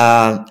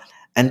 And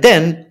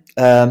then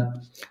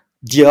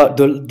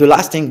the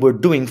last thing we're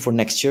doing for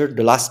next year,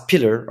 the last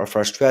pillar of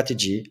our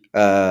strategy,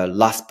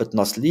 last but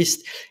not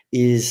least,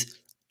 is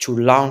to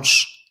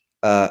launch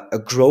a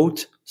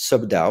growth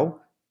sub-DAO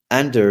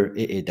under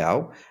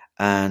AADAO,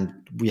 and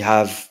we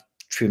have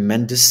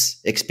tremendous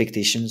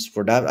expectations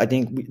for that. I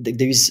think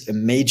there is a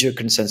major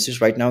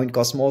consensus right now in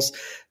Cosmos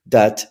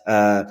that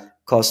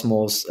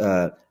Cosmos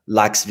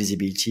lacks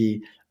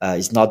visibility,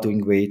 is not doing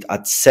great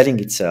at selling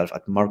itself,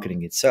 at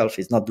marketing itself,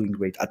 is not doing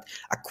great at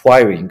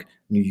acquiring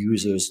new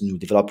users, new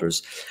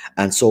developers.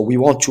 And so we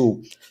want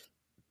to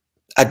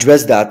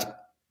address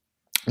that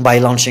by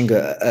launching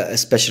a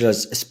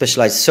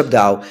specialized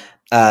sub-DAO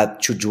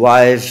to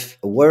drive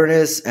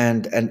awareness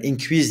and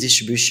increase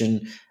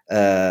distribution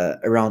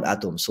around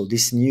Atom. So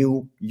this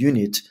new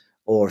unit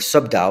or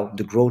sub-DAO,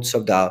 the growth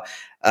sub-DAO,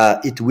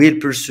 it will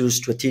pursue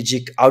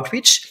strategic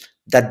outreach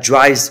that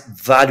drives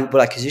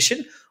valuable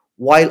acquisition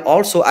while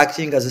also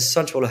acting as a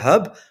central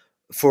hub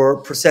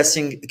for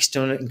processing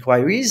external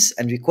inquiries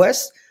and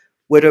requests,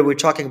 whether we're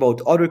talking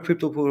about other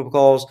crypto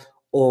protocols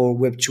or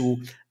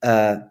Web2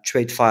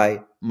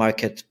 TradeFi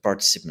market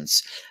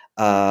participants.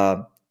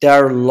 There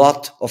are a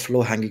lot of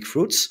low-hanging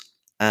fruits,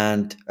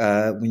 and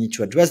we need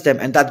to address them.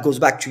 And that goes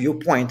back to your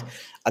point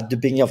at the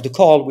beginning of the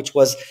call, which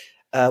was,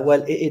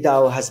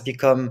 AADAO has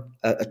become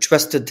a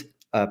trusted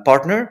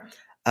partner,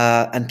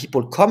 and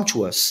people come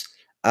to us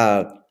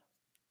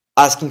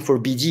asking for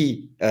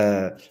BD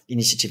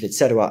initiative,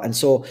 etc. And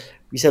so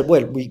we said,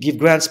 well, we give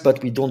grants,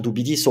 but we don't do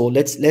BD. So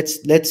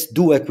let's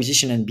do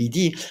acquisition and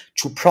BD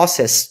to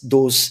process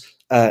those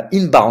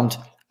inbound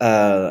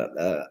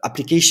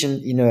application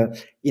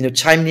in a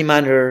timely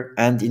manner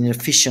and in an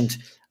efficient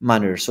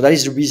manner. So that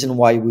is the reason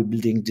why we're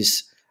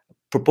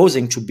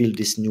proposing to build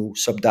this new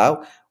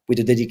sub-DAO with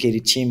a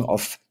dedicated team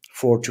of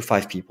 4 to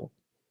 5 people.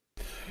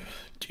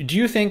 Do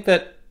you think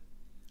that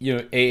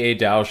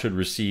AADAO should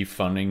receive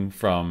funding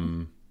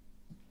from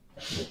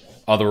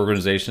other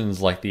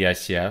organizations like the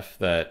ICF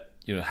that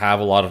have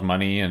a lot of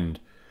money? And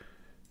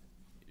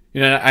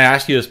I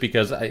ask you this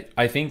because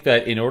I think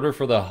that in order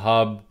for the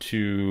hub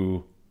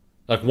to,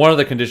 like, one of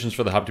the conditions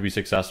for the hub to be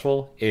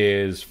successful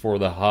is for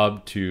the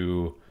hub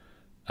to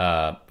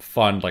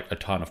fund like a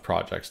ton of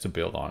projects to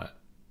build on it,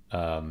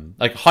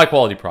 like high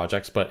quality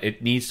projects, but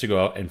it needs to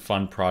go out and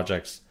fund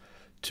projects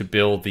to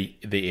build the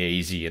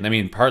AEZ. And I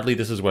mean, partly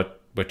this is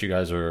what you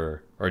guys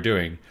are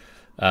doing,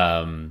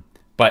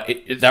 but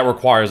that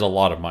requires a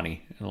lot of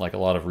money and like a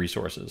lot of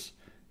resources.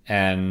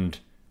 And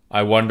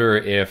I wonder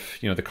if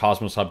the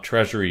Cosmos Hub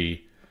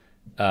treasury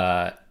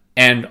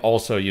and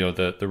also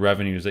the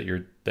revenues that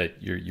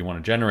you want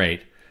to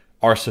generate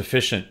are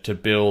sufficient to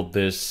build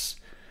this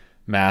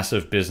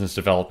massive business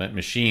development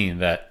machine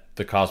that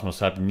the Cosmos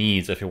Hub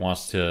needs if it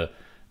wants to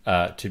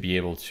be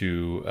able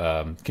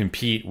to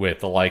compete with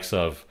the likes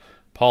of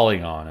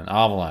Polygon and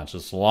Avalanche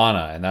and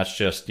Solana. And that's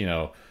just,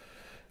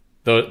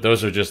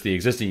 those are just the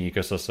existing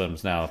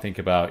ecosystems. Now think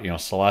about,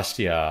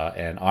 Celestia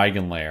and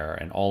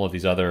Eigenlayer and all of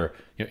these other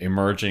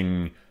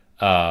emerging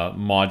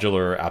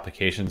modular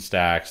application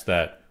stacks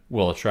that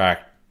will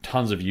attract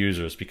tons of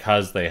users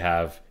because they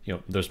have,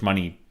 there's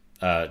money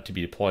to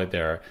be deployed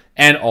there.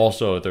 And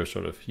also they're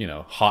sort of,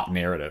 hot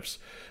narratives.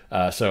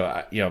 Does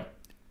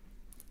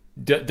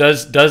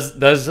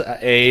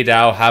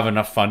AADAO have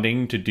enough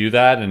funding to do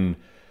that? And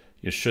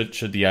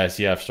should the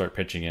ICF start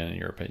pitching in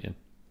your opinion?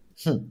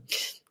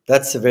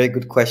 That's a very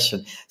good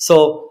question.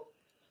 So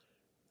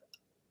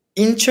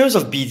in terms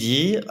of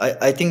BD,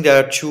 I think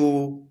there are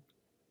two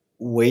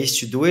ways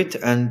to do it,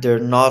 and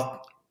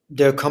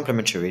they're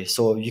complementary.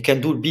 So you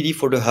can do BD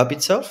for the hub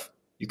itself.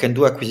 You can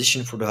do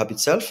acquisition for the hub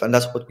itself. And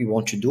that's what we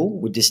want to do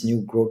with this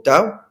new growth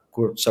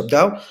sub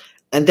DAO.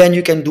 And then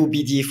you can do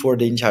BD for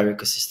the entire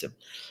ecosystem.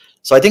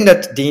 So I think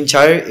that the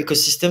entire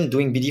ecosystem,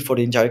 doing BD for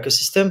the entire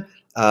ecosystem,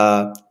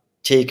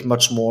 take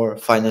much more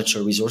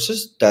financial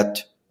resources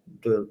that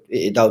the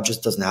AADAO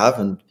just doesn't have.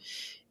 And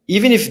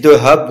even if the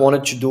hub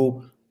wanted to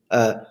do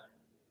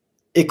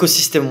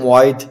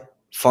ecosystem-wide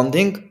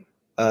funding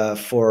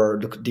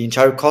for the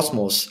entire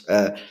Cosmos,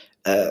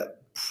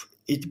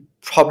 it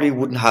probably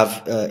wouldn't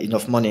have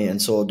enough money.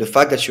 And so the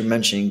fact that you're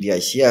mentioning the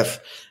ICF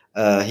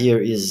here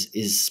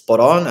is spot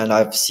on. And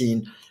I've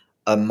seen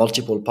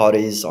multiple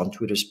parties on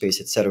Twitter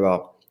Space, etc.,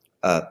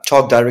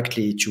 talk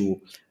directly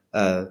to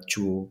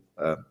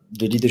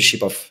the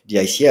leadership of the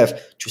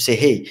ICF to say,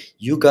 "Hey,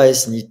 you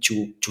guys need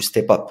to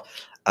step up."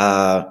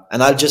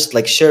 And I'll just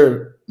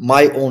share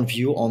my own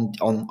view on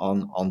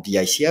the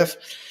ICF.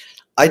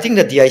 I think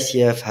that the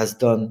ICF has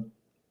done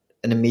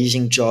an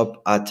amazing job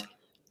at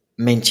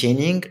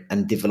maintaining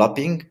and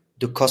developing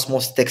the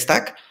Cosmos tech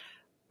stack,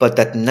 but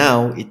that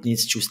now it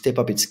needs to step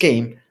up its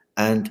game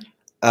and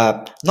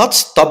not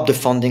stop the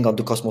funding of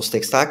the Cosmos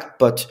tech stack,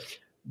 but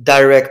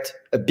direct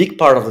a big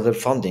part of the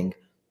funding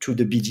to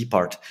the BD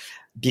part,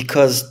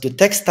 because the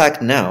tech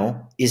stack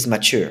now is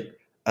mature.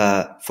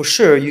 For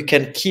sure, you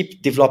can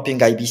keep developing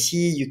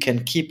IBC, you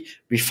can keep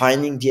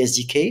refining the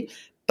SDK,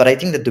 but I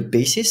think that the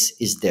basis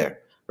is there,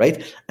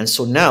 right? And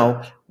so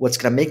now what's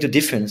going to make the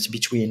difference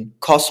between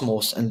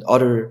Cosmos and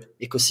other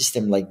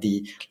ecosystem like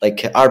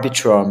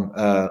Arbitrum,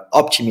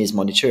 Optimism,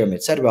 Ethereum,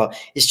 etc.,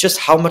 is just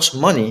how much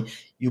money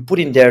you put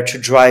in there to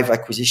drive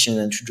acquisition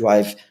and to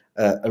drive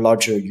a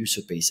larger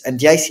user base. And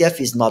the ICF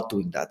is not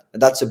doing that.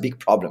 And that's a big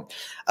problem.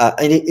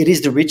 And it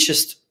is the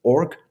richest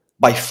org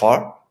by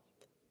far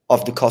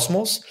of the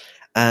Cosmos.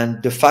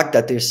 And the fact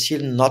that they're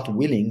still not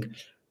willing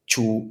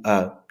to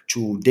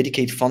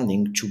dedicate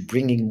funding to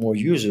bringing more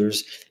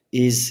users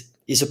is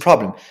a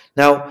problem.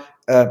 Now,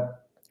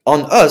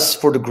 on us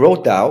for the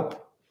Growth DAO,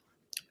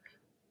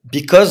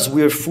 because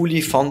we're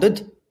fully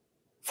funded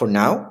for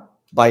now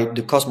by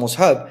the Cosmos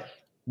Hub,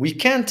 we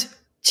can't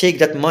take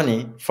that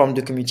money from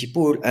the community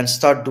pool and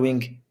start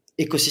doing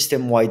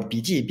ecosystem-wide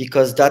BD,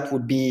 because that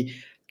would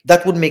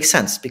make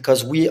sense,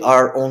 because we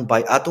are owned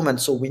by Atom, and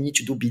so we need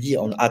to do BD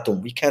on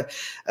Atom. We can't,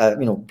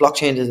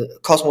 blockchain,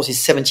 Cosmos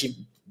is 70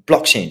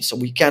 blockchains, so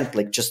we can't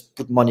just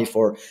put money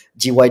for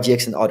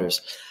DYDX and others.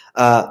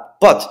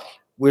 But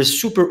we're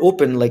super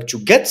open to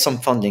get some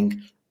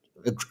funding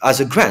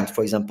as a grant,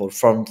 for example,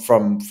 from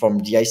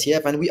the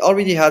ICF, and we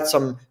already had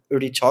some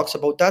early talks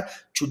about that,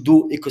 to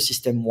do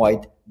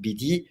ecosystem-wide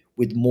BD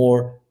with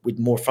more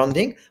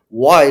funding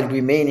while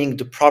remaining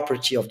the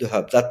property of the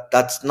hub.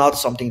 That's not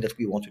something that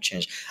we want to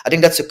change. I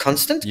think that's a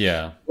constant.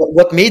 Yeah.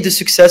 What made the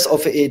success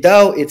of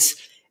AADAO,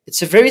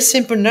 it's a very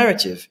simple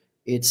narrative.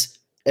 It's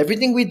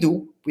everything we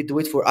do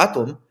it for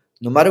Atom.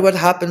 No matter what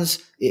happens,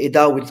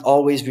 AADAO will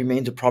always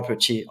remain the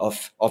property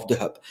of the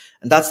hub,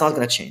 and that's not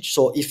going to change.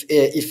 So if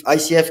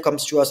ICF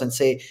comes to us and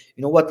say,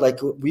 you know what,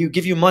 we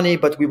give you money,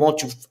 but we want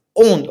to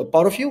own a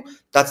part of you,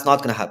 that's not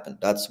going to happen.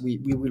 We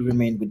will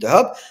remain with the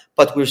hub,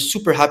 but we're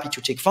super happy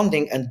to take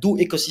funding and do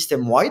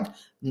ecosystem wide,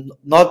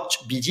 not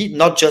BD,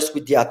 not just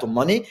with the Atom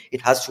money. It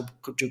has to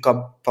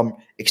come from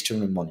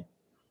external money.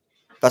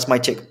 That's my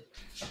take.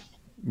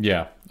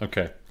 Yeah.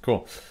 Okay.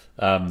 Cool.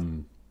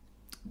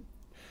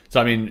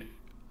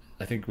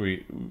 I think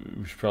we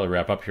should probably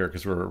wrap up here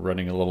because we're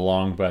running a little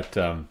long. But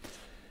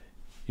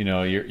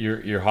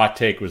your hot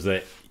take was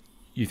that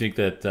you think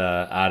that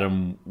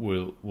Atom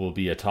will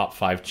be a top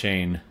 5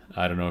 chain.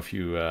 I don't know if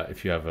you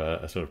have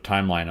a sort of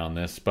timeline on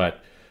this,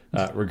 but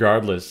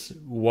regardless,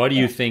 what do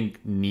you think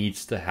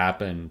needs to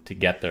happen to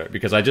get there?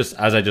 Because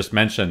as I just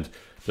mentioned,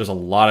 there's a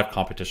lot of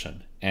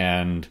competition,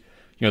 and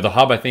the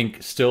hub I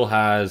think still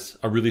has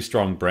a really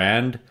strong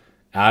brand.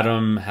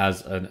 Atom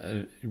has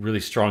a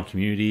really strong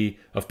community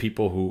of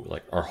people who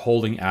are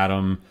holding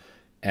Atom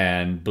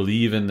and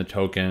believe in the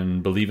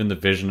token, believe in the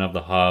vision of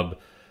the hub.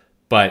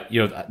 But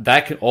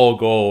that can all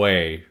go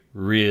away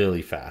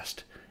really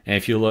fast. And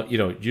if you look,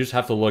 you just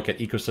have to look at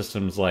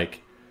ecosystems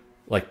like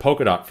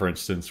Polkadot, for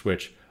instance,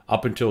 which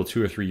up until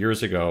 2 or 3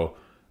 years ago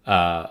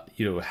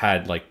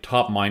had like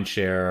top mind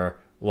share,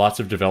 lots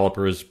of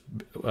developers,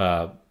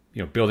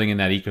 building in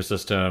that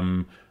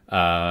ecosystem.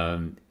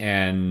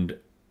 And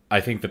I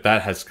think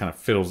that has kind of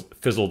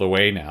fizzled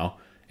away now.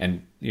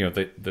 And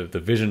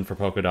the vision for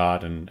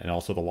Polkadot and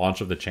also the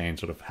launch of the chain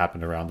sort of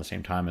happened around the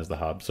same time as the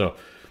hub. So,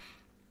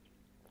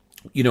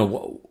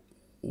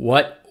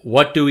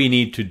 what do we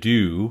need to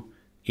do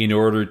in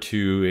order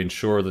to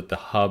ensure that the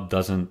hub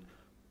doesn't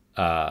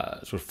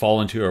sort of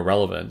fall into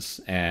irrelevance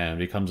and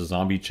becomes a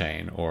zombie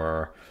chain,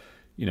 or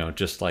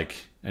just like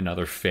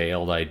another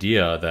failed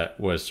idea that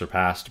was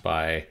surpassed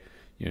by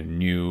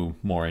new,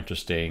 more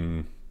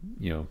interesting,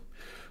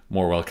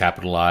 more well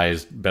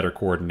capitalized, better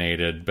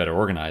coordinated, better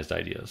organized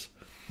ideas?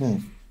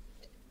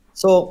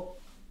 So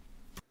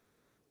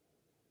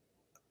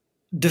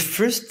the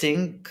first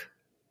thing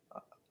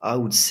I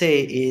would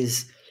say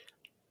is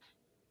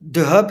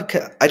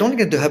I don't think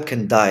that the hub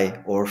can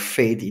die or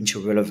fade into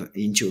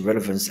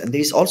irrelevance. And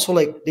there's also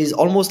there's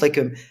almost like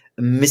a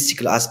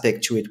mystical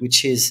aspect to it,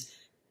 which is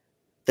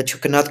that you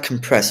cannot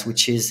compress,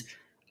 which is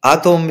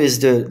Atom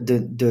is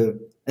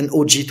an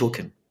OG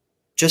token,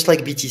 just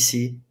like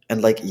BTC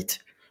and like ETH.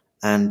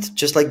 And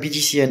just like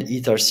BTC and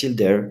ETH are still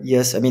there,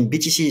 yes. I mean,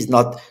 BTC is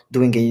not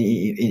doing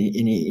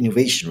any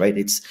innovation, right?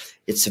 It's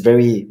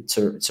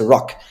a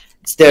rock.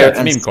 It's there. Yeah, it's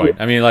a meme coin.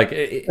 I mean, like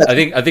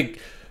I think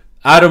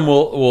Atom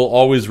will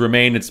always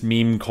remain its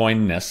meme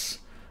coinness,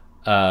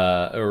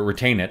 or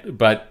retain it.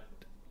 But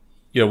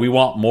we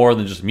want more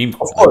than just meme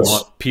coin. We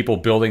want people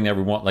building there.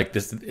 We want like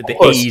this. The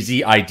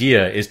AEZ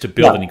idea is to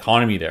build an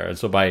economy there. And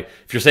so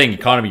if you're saying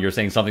economy, you're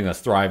saying something that's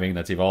thriving,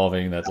 that's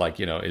evolving, that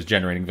is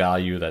generating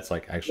value, that's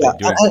like actually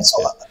doing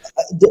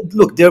something.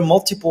 Look, there are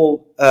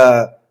multiple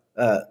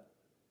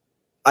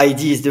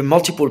ideas. There are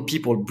multiple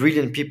people,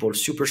 brilliant people,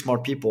 super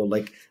smart people,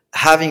 like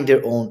having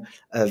their own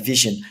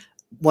vision.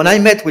 When I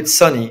met with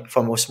Sunny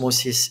from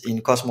Osmosis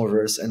in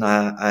Cosmoverse, and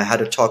I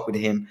had a talk with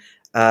him,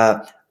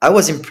 I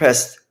was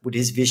impressed with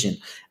his vision.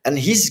 And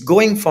he's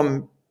going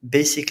from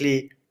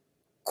basically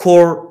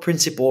core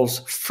principles,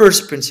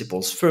 first,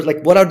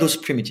 like what are those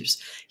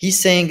primitives? He's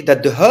saying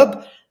that the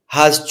hub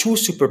has two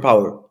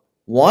superpower.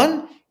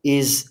 One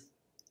is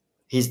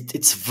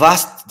its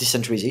vast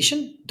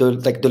decentralization,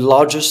 the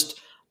largest,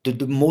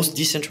 the most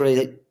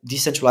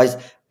decentralized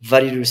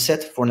validator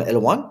set for an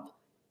L1.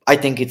 I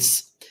think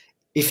it's,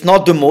 if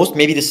not the most,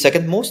 maybe the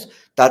second most.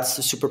 That's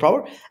the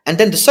superpower. And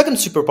then the second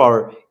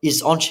superpower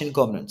is on-chain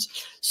governance.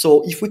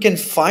 So if we can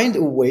find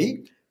a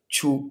way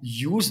to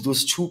use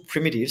those two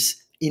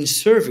primitives in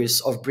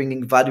service of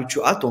bringing value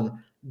to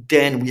Atom,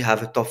 then we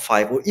have a top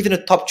 5 or even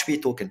a top 3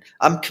 token.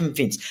 I'm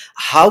convinced.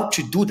 How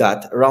to do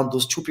that around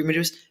those two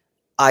primitives,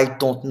 I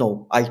don't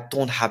know. I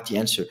don't have the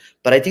answer.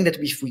 But I think that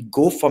if we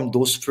go from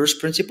those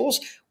first principles,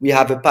 we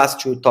have a path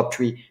to a top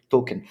 3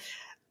 token.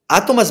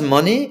 Atom as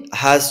money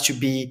has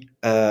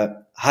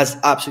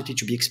absolutely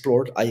to be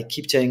explored. I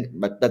keep saying,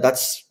 but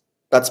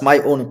that's my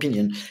own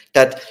opinion,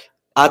 that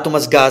Atom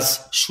as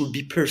gas should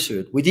be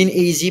pursued within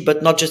AEZ,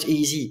 but not just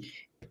AEZ,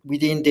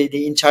 within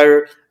the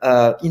entire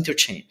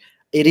interchain.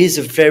 It is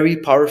a very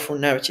powerful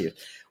narrative.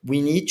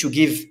 We need to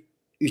give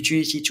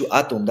utility to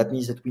Atom. That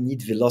means that we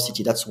need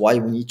velocity. That's why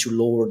we need to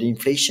lower the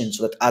inflation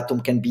so that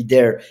Atom can be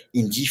there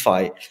in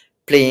DeFi,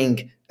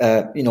 playing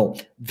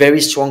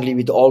very strongly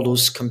with all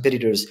those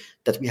competitors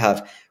that we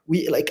have.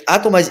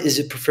 Atom is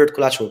a preferred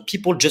collateral.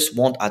 People just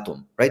want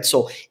Atom, right?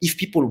 So if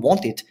people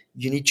want it,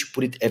 you need to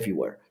put it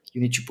everywhere.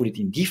 You need to put it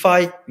in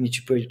DeFi. You need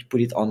to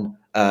put it on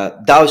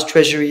DAO's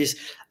treasuries.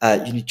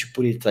 You need to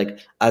put it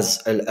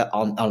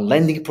on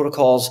lending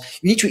protocols.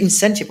 You need to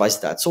incentivize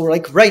that. So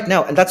right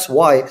now, and that's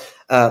why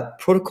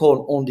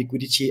protocol on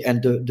liquidity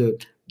and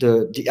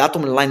the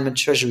Atom alignment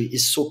treasury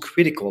is so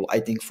critical, I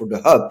think, for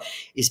the hub,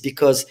 is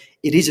because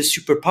it is a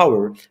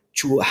superpower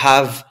to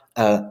have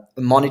a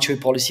monetary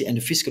policy and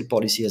a fiscal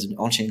policy as an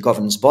on-chain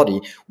governance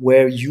body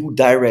where you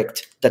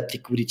direct that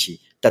liquidity,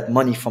 that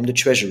money from the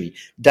treasury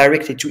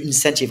directly to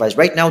incentivize.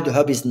 Right now, the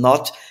hub is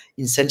not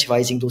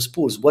incentivizing those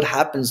pools. What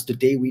happens the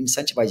day we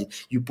incentivize it?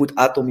 You put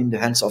Atom in the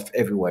hands of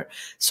everywhere.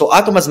 So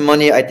Atom as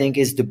money, I think,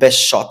 is the best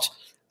shot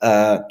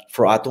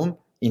for Atom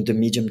in the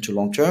medium to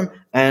long term.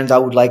 And I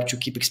would like to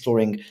keep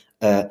exploring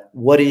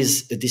what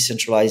is a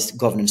decentralized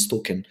governance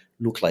token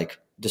look like,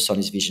 the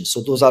Sunny's vision.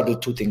 So those are the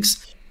two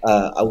things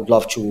I would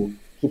love to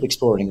keep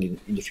exploring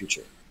in the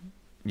future.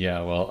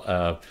 Yeah,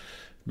 well,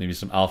 maybe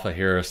some alpha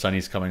here.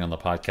 Sunny's coming on the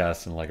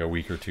podcast in like a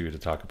week or two to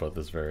talk about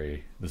this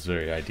very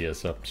idea.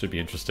 So it should be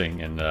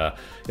interesting. And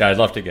I'd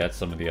love to get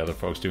some of the other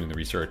folks doing the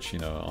research,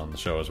 on the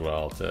show as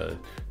well, to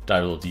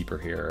dive a little deeper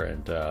here.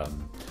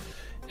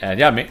 And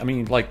yeah, I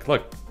mean, like,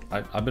 look,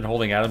 I've been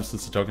holding Atom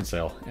since the token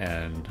sale,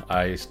 and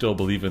I still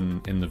believe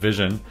in the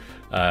vision.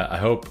 I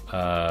hope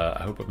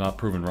I'm not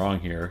proven wrong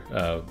here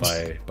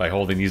by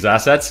holding these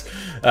assets.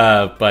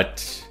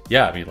 But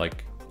yeah, I mean,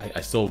 like,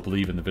 I still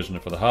believe in the vision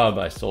for the hub.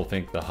 I still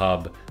think the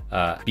hub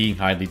being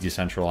highly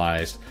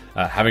decentralized,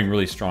 having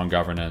really strong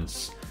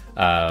governance,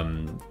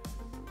 having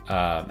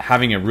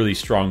a really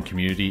strong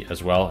community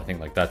as well. I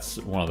think like that's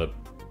one of the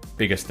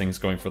biggest things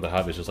going for the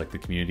hub is just like the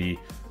community,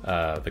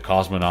 the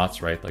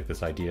cosmonauts, right? Like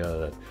this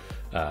idea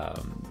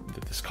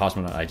that this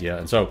cosmonaut idea,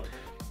 and so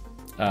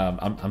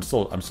I'm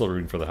still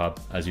rooting for the hub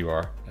as you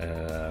are.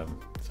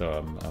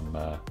 So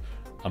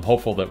I'm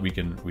hopeful that we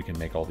can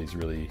make all these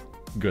really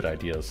good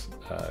ideas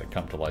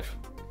come to life.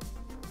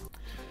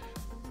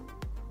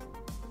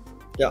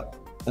 Yeah,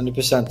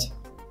 100%.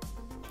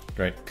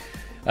 Great.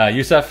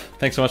 Youssef,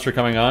 thanks so much for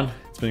coming on.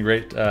 It's been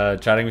great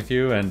chatting with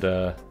you, and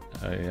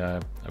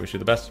I wish you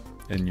the best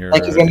in your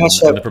Thank you very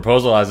much, in the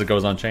proposal as it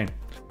goes on chain.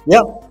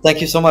 Yeah, thank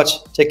you so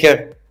much. Take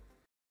care.